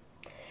yourself.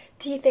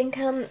 Do you think,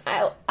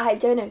 I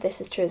don't know if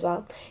this is true as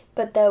well,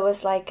 but there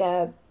was like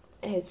it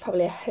was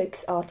probably a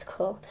hoax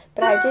article,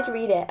 but I did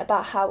read it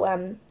about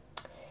how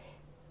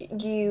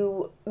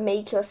you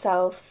make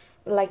yourself,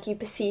 like you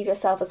perceive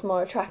yourself as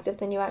more attractive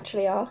than you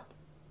actually are.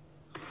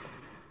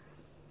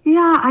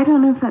 Yeah, I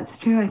don't know if that's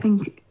true. I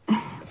think...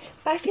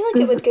 But I feel like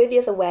it would go the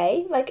other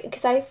way, like,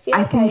 because I feel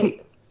like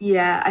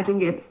I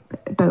think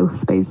it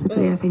both,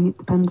 basically. I think it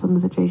depends on the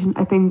situation.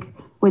 I think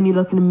when you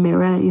look in a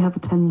mirror, you have a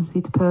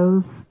tendency to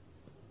pose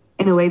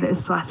in a way that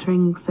is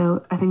flattering.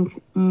 So I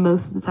think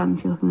most of the time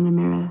if you're looking in a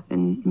mirror,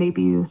 then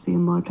maybe you see a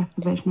more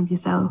attractive version of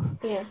yourself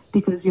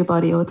because your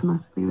body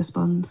automatically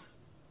responds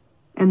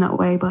in that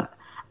way. But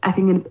I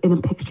think in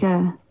a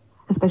picture,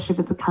 especially if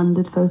it's a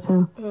candid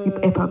photo,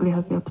 it probably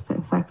has the opposite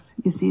effect.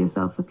 You see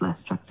yourself as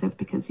less attractive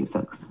because you're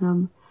focusing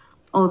on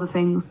all the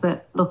things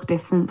that look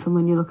different from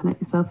when you're looking at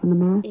yourself in the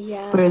mirror.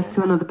 Yeah. Whereas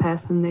to another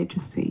person, they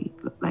just see,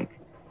 like,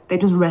 they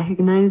just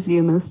recognize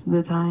you most of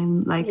the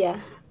time. Like,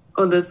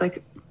 or there's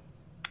like,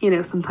 you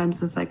know, sometimes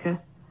there's like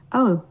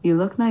oh, you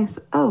look nice.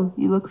 Oh,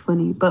 you look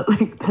funny. But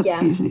like,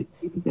 that's usually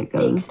because it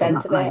goes. The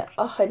extent of like, it,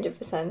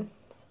 100%.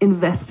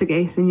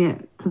 Investigating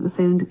it to the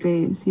same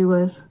degree as you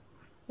would.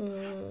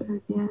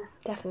 Yeah.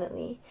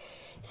 Definitely.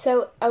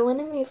 So I want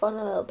to move on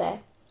a little bit.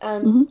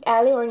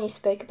 Earlier on you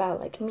spoke about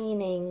like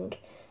meaning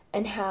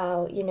and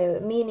how, you know,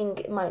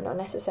 meaning might not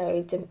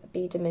necessarily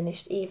be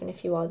diminished even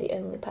if you are the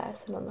only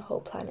person on the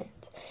whole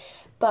planet.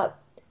 But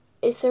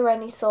is there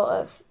any sort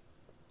of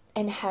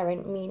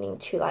inherent meaning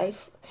to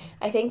life?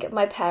 I think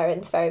my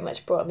parents very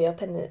much brought me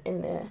up in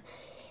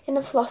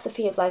the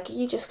philosophy of like,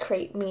 you just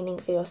create meaning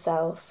for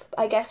yourself.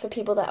 I guess for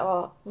people that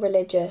are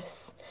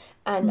religious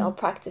and are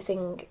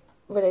practicing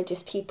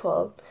religious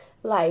people,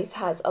 life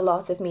has a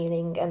lot of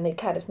meaning and they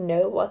kind of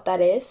know what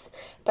that is.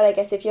 But I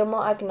guess if you're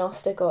more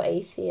agnostic or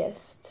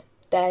atheist,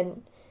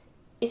 then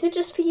is it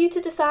just for you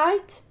to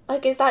decide?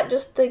 Like, is that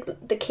just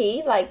the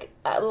key? Like,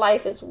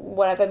 life is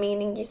whatever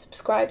meaning you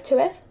subscribe to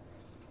it?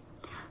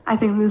 I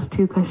think there's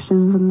two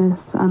questions in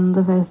this, and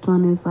the first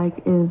one is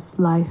like, is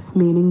life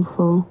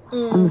meaningful?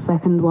 And the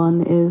second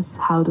one is,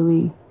 how do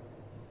we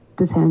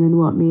determine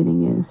what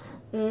meaning is?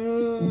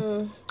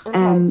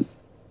 Okay.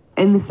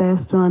 In the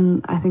first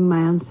one, I think my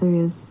answer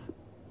is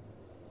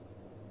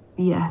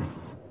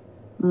yes,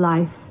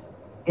 life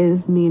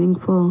is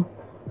meaningful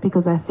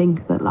because I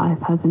think that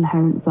life has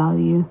inherent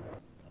value.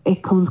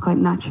 It comes quite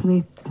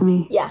naturally for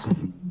me to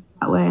feel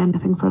that way, and I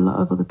think for a lot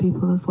of other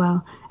people as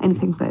well.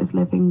 Anything that is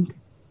living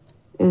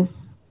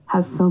has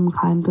some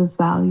kind of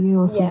value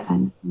or some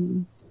kind of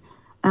meaning.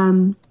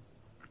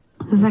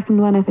 The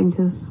second one I think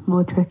is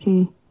more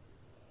tricky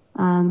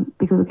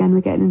because again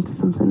we're getting into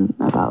something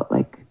about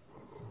like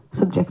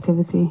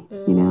subjectivity.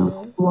 You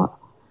know, what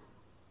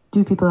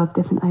do people have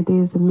different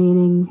ideas of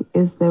meaning?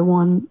 Is there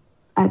one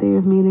idea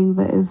of meaning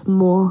that is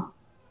more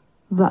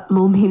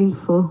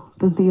meaningful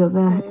than the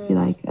other, if you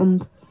like?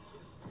 And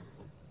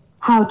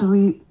how do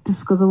we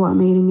discover what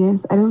meaning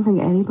is? I don't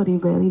think anybody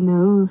really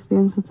knows the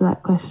answer to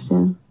that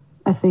question.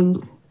 I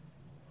think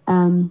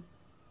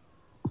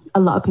a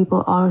lot of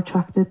people are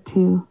attracted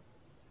to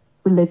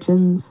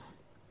religions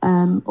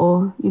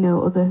or, you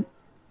know, other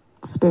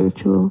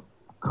spiritual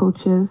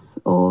cultures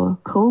or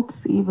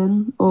cults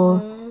even,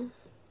 or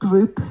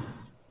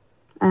groups,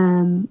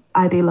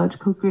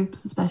 ideological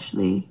groups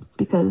especially,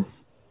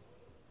 because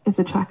it's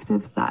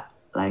attractive that,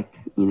 like,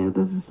 you know,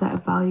 there's a set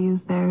of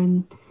values there,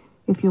 and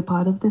if you're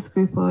part of this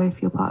group or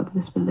if you're part of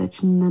this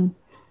religion, then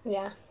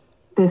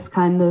this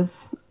kind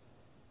of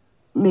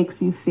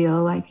makes you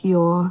feel like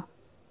your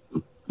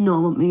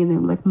normal, you know,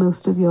 like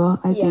most of your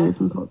ideas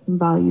and thoughts and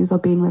values are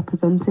being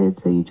represented,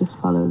 so you just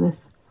follow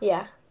this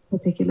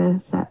particular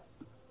set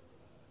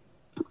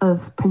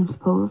of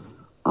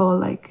principles or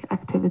like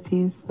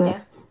activities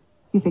that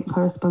you think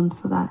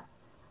corresponds to that.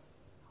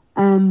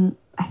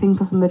 I think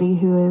for somebody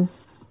who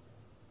is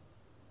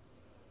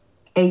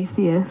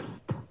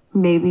atheist,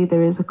 maybe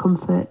there is a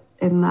comfort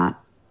in that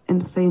in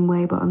the same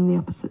way, but on the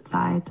opposite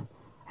side.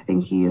 I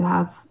think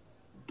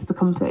there's a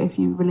comfort if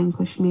you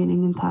relinquish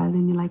meaning entirely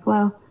and you're like,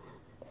 well,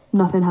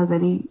 nothing has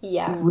any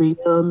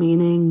real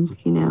meaning,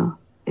 you know,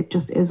 it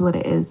just is what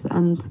it is,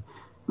 and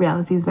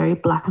reality is very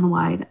black and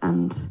white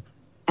and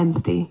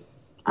empty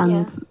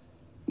and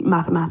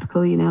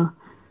mathematical, you know.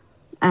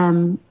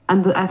 And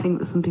I think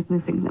that some people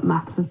who think that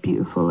maths is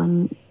beautiful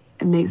and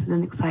it makes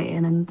it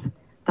exciting, and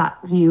that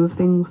view of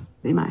things,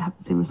 they might have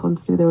the same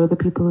response to. There are other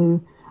people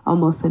who are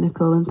more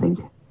cynical and think,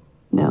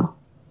 no,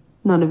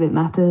 none of it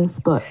matters,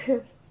 but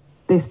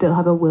they still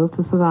have a will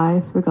to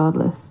survive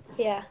regardless.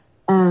 Yeah.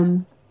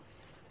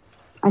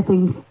 I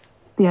think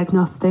the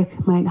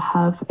agnostic might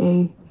have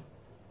a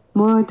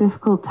more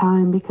difficult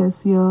time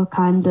because you're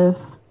kind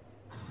of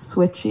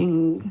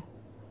switching,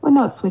 well,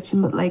 not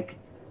switching, but like,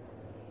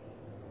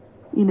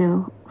 you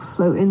know,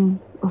 floating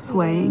or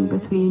swaying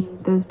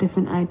between those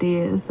different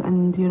ideas,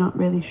 and you're not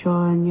really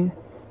sure, and you're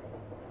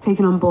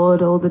taking on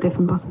board all the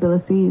different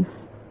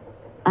possibilities.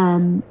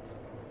 I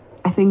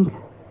think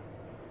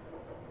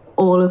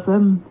all of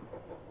them,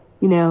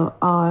 you know,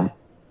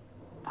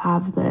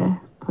 have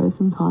their pros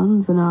and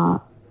cons and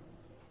are,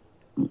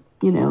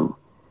 you know,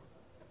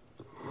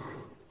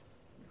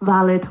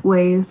 valid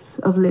ways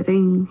of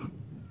living.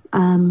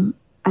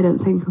 I don't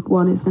think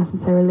one is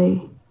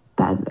necessarily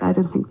bad. I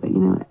don't think that, you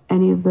know,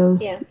 any of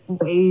those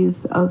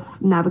ways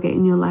of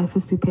navigating your life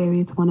is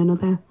superior to one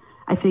another.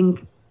 I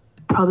think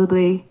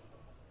probably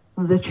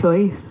the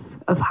choice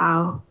of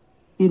how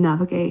you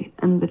navigate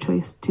and the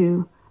choice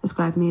to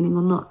ascribe meaning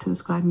or not to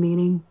ascribe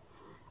meaning,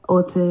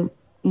 or to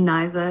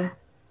neither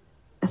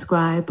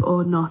ascribe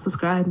or not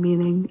ascribe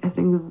meaning. I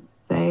think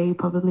they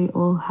probably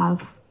all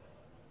have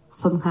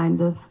some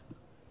kind of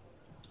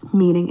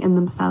meaning in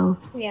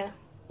themselves. Yeah.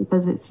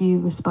 Because it's you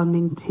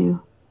responding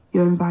to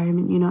your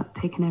environment. You're not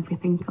taking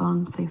everything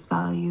on face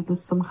value.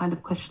 There's some kind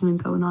of questioning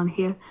going on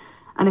here.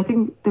 And I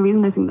think the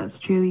reason I think that's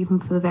true, even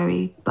for the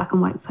very black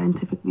and white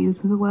scientific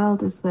views of the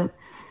world, is that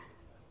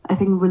I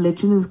think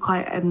religion is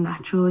quite a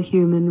natural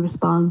human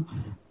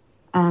response.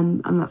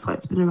 And that's why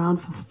it's been around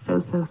for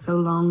so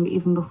long,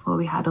 even before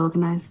we had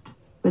organised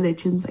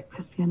religions like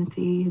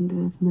Christianity,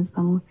 Hinduism,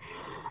 Islam.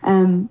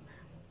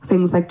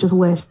 Things like just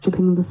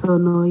worshipping the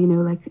sun, or, you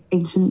know, like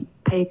ancient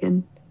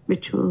pagan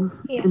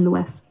rituals in the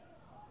West.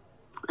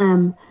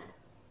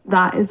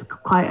 That is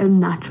quite a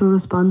natural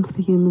response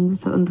for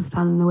humans to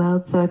understanding the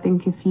world. So I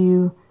think if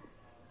you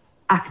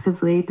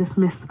actively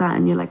dismiss that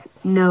and you're like,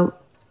 no,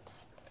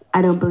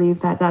 I don't believe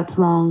that, that's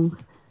wrong,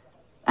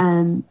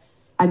 and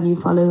you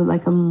follow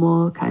like a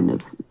more kind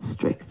of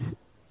strict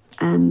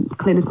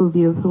clinical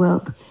view of the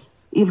world,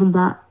 even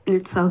that in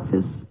itself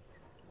is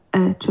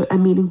a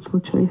meaningful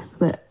choice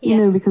that, you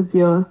know, because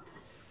you're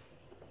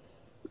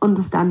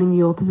understanding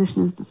your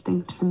position is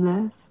distinct from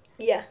theirs.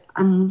 Yeah.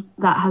 And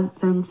that has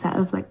its own set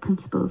of like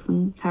principles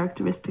and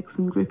characteristics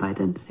and group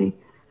identity.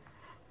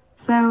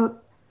 So,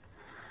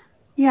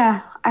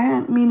 yeah,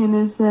 meaning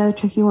is a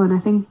tricky one. I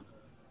think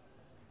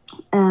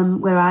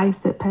where I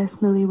sit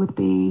personally would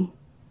be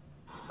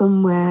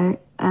somewhere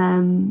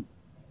on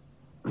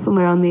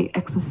the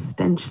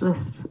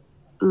existentialist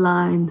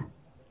line.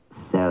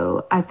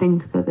 So I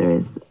think that there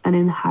is an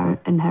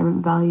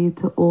inherent value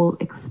to all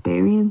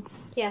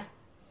experience. Yeah.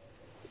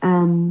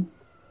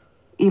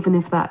 Even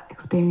if that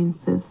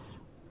experience is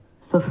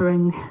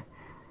suffering,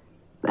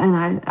 and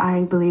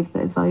I believe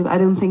that it's valuable. I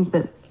don't think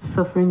that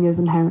suffering is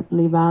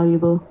inherently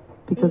valuable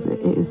because it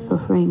is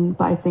suffering,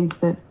 but I think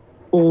that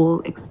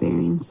all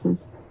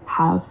experiences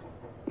have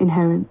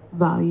inherent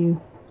value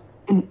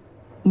and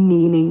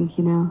meaning,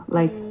 you know,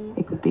 like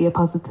it could be a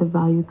positive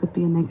value, it could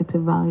be a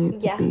negative value,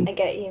 it could be I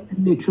get you. a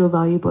neutral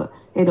value, but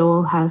it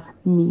all has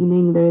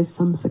meaning. There is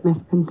some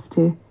significance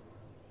to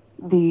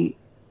the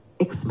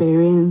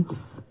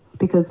experience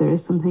because there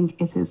is something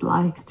it is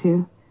like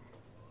to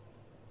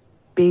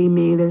be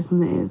me, there's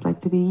something it is like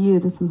to be you,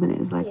 there's something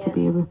it is like to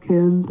be a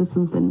raccoon, there's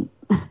something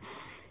it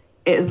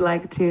is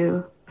like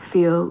to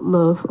feel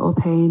love or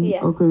pain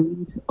or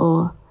greed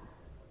or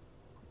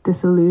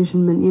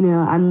disillusionment, you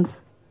know. And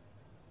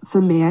for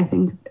me, I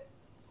think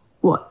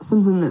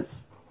something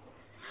that's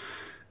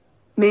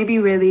maybe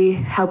really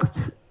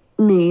helped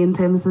me in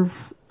terms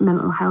of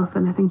mental health,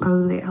 and I think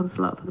probably it helps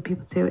a lot of other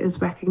people too,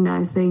 is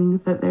recognizing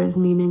that there is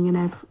meaning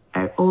in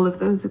all of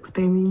those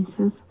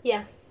experiences.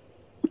 Yeah.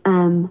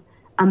 And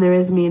there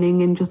is meaning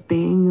in just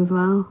being as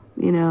well,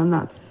 you know, and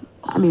that's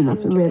a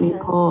really 100%.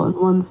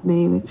 important one for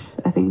me, which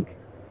I think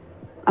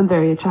I'm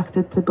very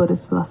attracted to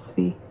Buddhist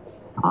philosophy,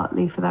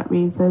 partly for that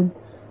reason.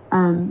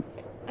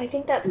 I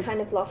think that's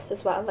kind of lost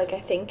as well. Like, I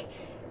think...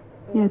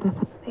 Yeah,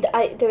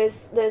 definitely.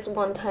 There's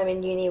one time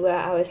in uni where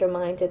I was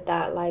reminded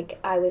that, like,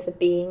 I was a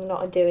being,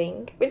 not a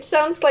doing, which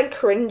sounds, like,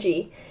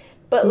 cringy,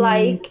 but,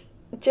 like,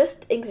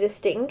 just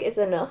existing is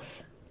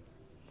enough.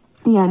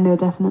 Yeah, no,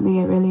 definitely,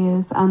 it really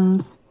is.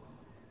 And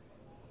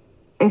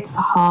it's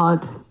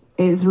hard.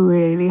 It's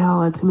really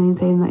hard to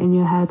maintain that in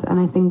your head. And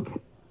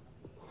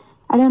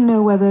I don't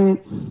know whether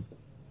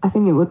I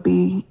think it would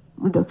be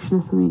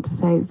reductionist for me to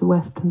say it's a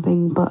Western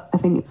thing, but I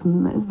think it's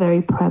something that is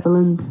very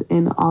prevalent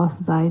in our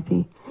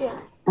society. Yeah.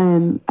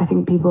 I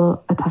think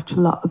people attach a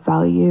lot of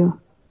value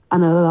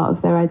and a lot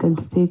of their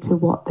identity to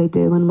what they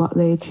do and what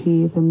they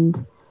achieve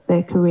and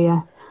their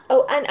career.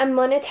 Oh, and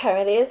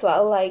monetarily as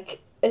well, like...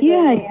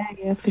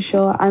 Yeah, for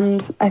sure.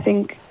 And I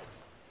think...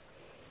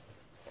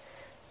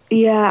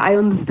 Yeah, I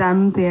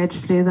understand the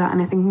urge to do that,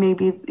 and I think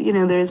maybe, you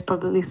know, there is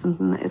probably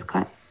something that is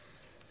quite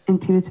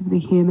intuitively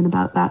human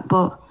about that,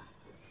 but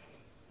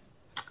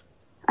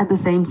at the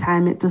same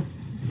time, it does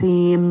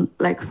seem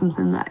like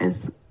something that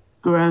is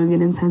growing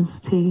in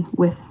intensity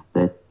with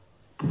the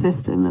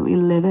system that we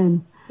live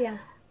in. Yeah.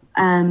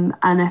 And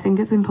I think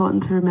it's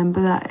important to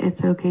remember that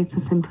it's okay to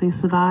simply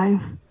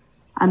survive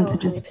and to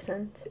just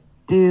 100%.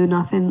 do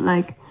nothing.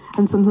 Like,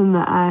 and something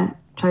that I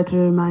try to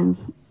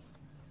remind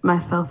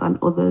myself and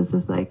others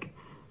is, like,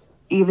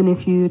 even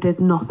if you did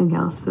nothing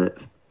else for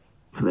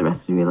the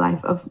rest of your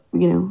life of,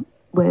 you know,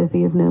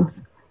 worthy of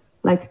note,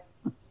 like,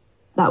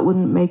 that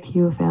wouldn't make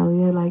you a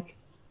failure. Like,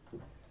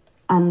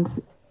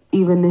 and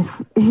even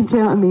if, do you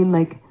know what I mean?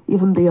 Like,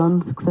 even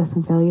beyond success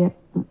and failure,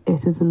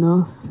 it is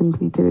enough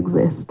simply to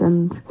exist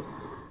and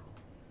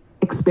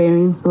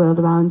experience the world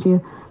around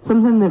you.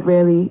 Something that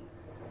really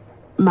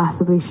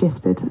massively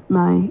shifted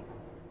my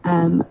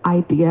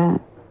idea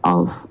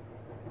of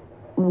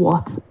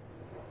what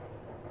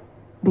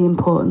the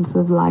importance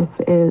of life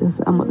is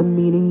and what the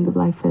meaning of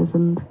life is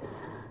and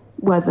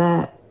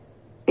whether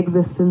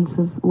existence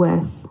is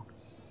worth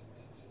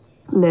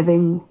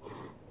living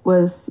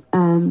was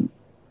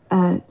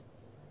a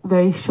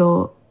very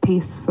short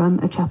piece from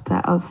a chapter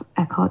of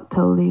Eckhart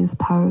Tolle's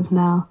Power of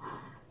Now.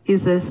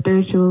 He's a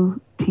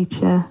spiritual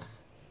teacher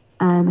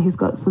He's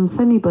got some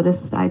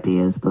semi-Buddhist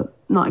ideas, but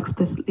not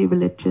explicitly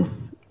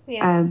religious.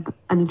 Yeah.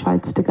 And he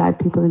tries to guide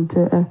people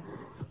into a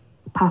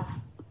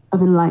path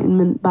of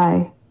enlightenment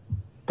by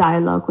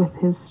dialogue with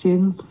his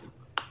students.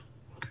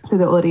 So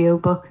the audio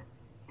book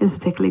is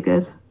particularly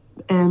good.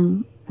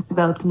 It's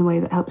developed in a way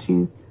that helps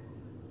you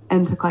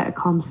enter quite a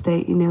calm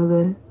state. You know,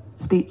 the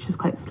speech is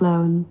quite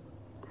slow,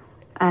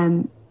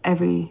 and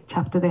every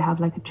chapter they have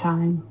like a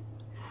chime,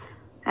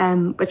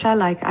 which I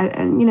like.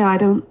 I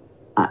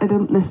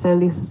don't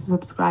necessarily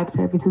subscribe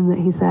to everything that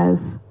he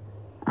says,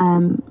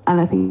 and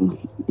I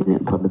think, you know,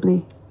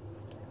 probably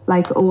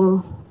like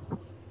all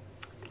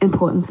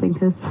important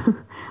thinkers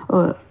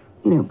or,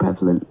 you know,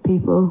 prevalent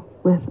people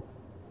with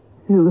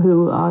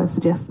who are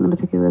suggesting a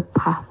particular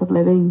path of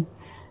living,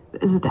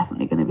 there's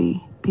definitely going to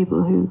be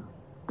people who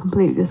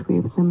completely disagree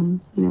with them, and,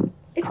 you know,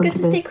 it's good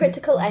to stay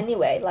critical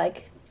anyway,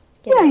 like,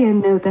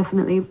 no,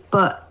 definitely.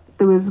 But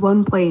there was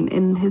one point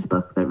in his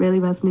book that really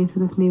resonated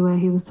with me, where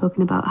he was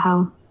talking about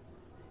how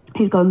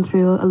he'd gone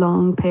through a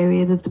long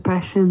period of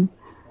depression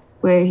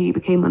where he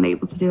became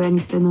unable to do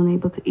anything,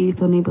 unable to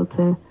eat, unable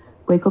to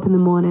wake up in the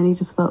morning. He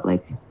just felt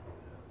like,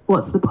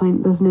 what's the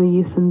point? There's no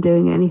use in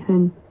doing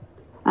anything.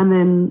 And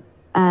then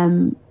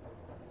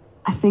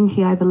I think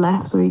he either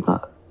left or he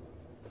got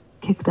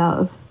kicked out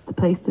of the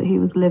place that he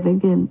was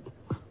living in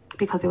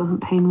because he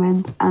wasn't paying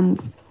rent.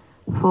 And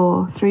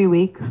for 3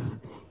 weeks,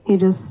 he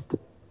just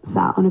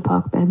sat on a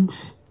park bench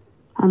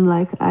and,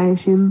 like, I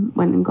assume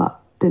went and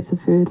got bits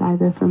of food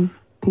either from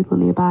people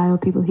nearby or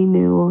people he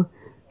knew, or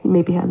he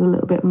maybe had a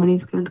little bit of money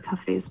to go into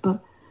cafes.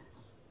 But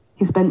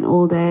he spent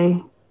all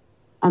day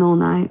and all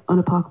night on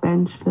a park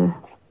bench for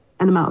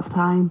an amount of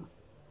time.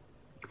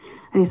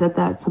 And he said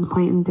that at some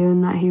point in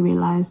doing that, he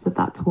realised that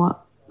that's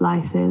what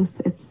life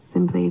is. It's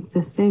simply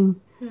existing.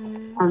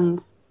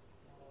 And,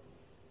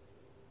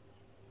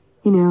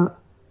 you know,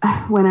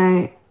 when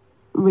I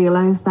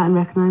realised that and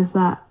recognised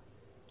that,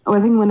 I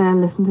think when I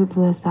listened to it for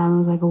the first time, I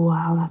was like, oh,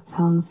 wow, that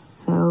sounds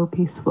so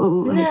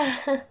peaceful.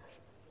 Like,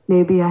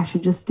 maybe I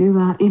should just do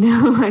that, you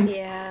know? Like,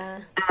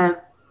 yeah.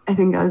 I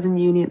think I was in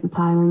uni at the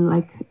time, and,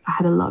 like, I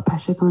had a lot of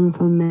pressure coming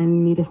from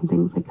many different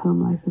things, like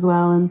home life as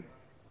well. And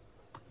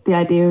the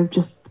idea of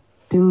just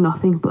doing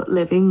nothing but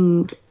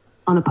living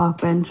on a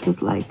park bench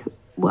was like,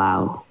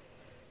 wow,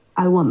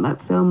 I want that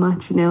so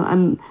much, you know.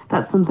 And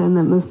that's something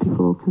that most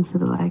people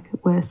consider like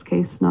worst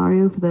case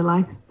scenario for their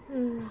life.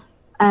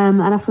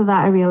 And after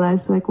that I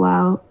realized, like,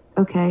 wow,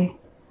 okay,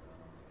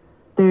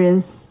 there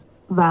is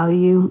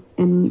value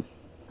in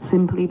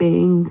simply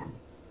being,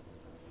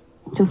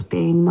 just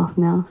being,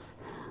 nothing else.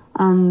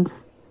 And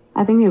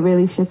I think it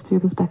really shifts your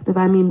perspective.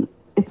 I mean,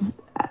 it's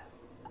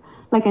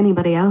like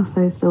anybody else,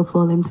 I still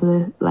fall into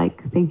the,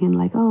 like, thinking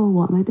like, oh,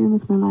 what am I doing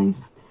with my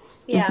life?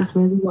 Is this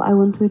really what I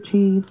want to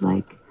achieve?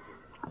 Like,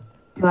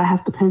 do I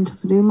have potential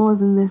to do more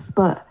than this?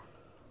 But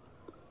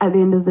at the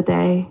end of the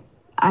day,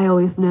 I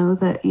always know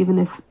that even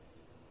if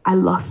I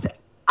lost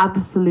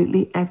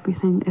absolutely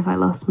everything, if I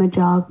lost my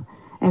job,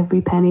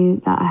 every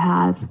penny that I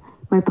had,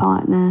 my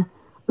partner,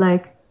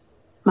 like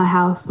my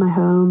house, my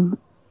home,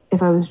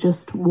 if I was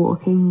just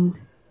walking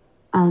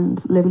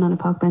and living on a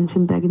park bench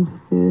and begging for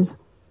food,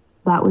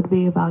 that would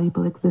be a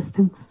valuable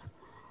existence.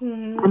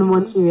 And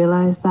once you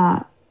realise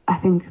that, I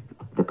think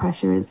the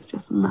pressure is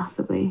just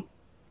massively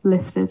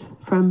lifted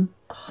from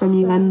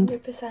you.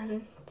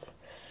 100%.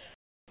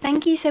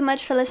 Thank you so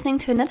much for listening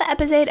to another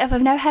episode of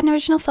I've Never Had an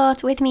Original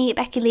Thought with me,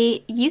 Becky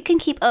Lee. You can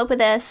keep up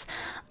with us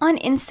on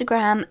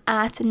Instagram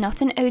at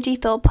Not an OG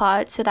Thought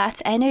Pod. So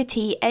that's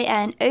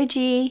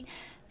NOTANOG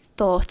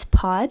Thought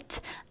Pod.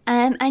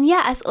 And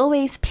yeah, as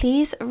always,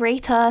 please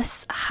rate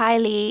us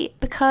highly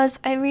because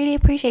I really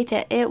appreciate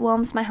it. It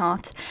warms my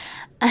heart.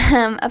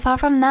 Apart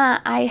from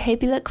that, I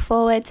hope you look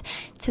forward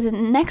to the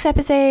next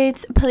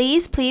episodes.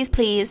 Please, please,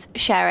 please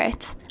share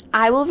it.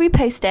 I will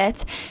repost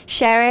it,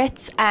 share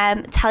it,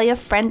 tell your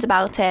friends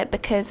about it,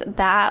 because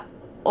that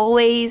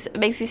always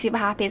makes me super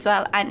happy as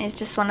well, and it's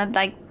just one of,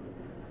 like,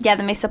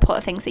 the most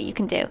supportive things that you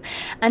can do.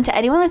 And to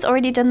anyone that's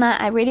already done that,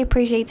 I really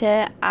appreciate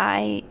it.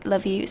 I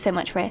love you so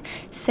much for it.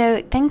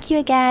 So thank you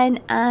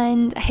again,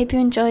 and I hope you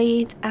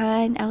enjoyed,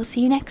 and I will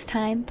see you next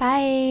time.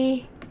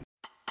 Bye.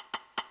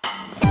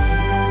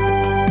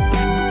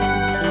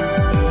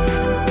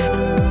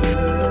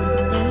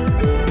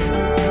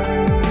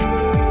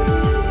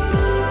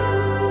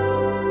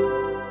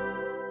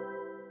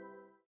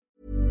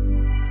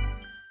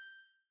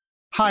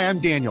 Hi, I'm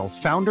Daniel,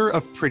 founder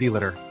of Pretty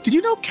Litter. Did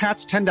you know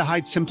cats tend to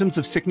hide symptoms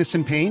of sickness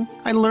and pain?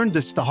 I learned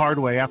this the hard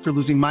way after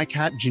losing my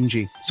cat,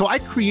 Gingy. So I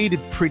created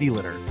Pretty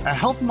Litter, a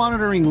health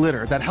monitoring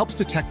litter that helps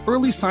detect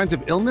early signs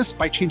of illness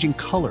by changing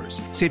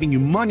colors, saving you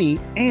money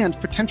and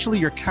potentially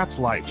your cat's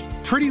life.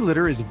 Pretty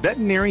Litter is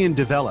veterinarian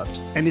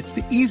developed, and it's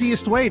the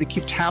easiest way to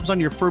keep tabs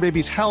on your fur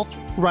baby's health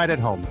right at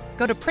home.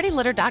 Go to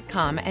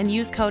prettylitter.com and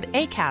use code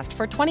ACAST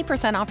for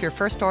 20% off your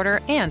first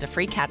order and a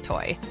free cat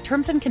toy.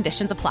 Terms and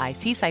conditions apply.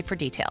 See site for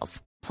details.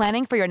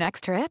 Planning for your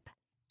next trip?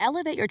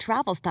 Elevate your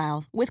travel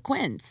style with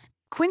Quince.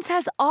 Quince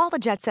has all the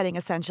jet-setting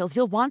essentials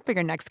you'll want for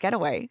your next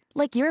getaway,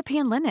 like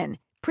European linen,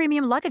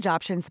 premium luggage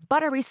options,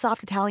 buttery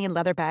soft Italian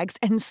leather bags,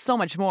 and so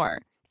much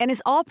more. And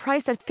is all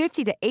priced at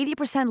 50 to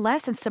 80%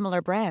 less than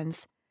similar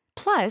brands.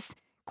 Plus,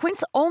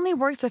 Quince only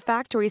works with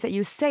factories that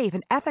use safe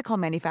and ethical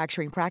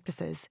manufacturing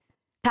practices.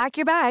 Pack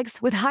your bags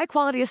with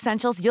high-quality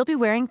essentials you'll be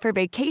wearing for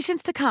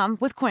vacations to come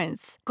with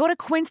Quince. Go to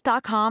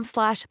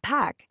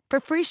quince.com/pack for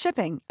free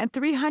shipping and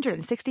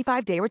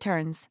 365-day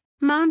returns.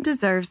 Mom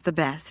deserves the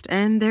best,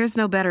 and there's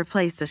no better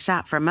place to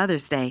shop for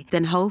Mother's Day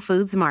than Whole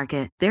Foods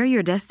Market. They're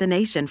your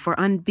destination for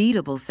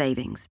unbeatable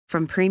savings,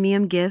 from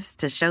premium gifts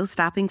to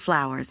show-stopping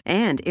flowers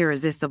and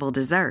irresistible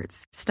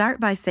desserts. Start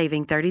by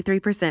saving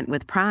 33%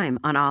 with Prime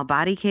on all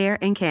body care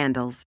and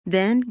candles.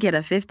 Then get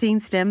a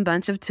 15-stem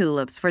bunch of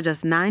tulips for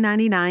just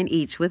 $9.99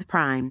 each with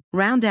Prime.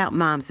 Round out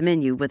Mom's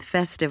menu with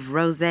festive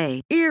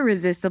rosé,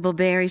 irresistible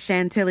berry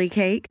chantilly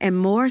cake, and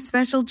more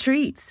special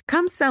treats.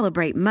 Come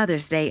celebrate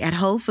Mother's Day at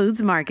Whole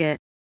Foods Market.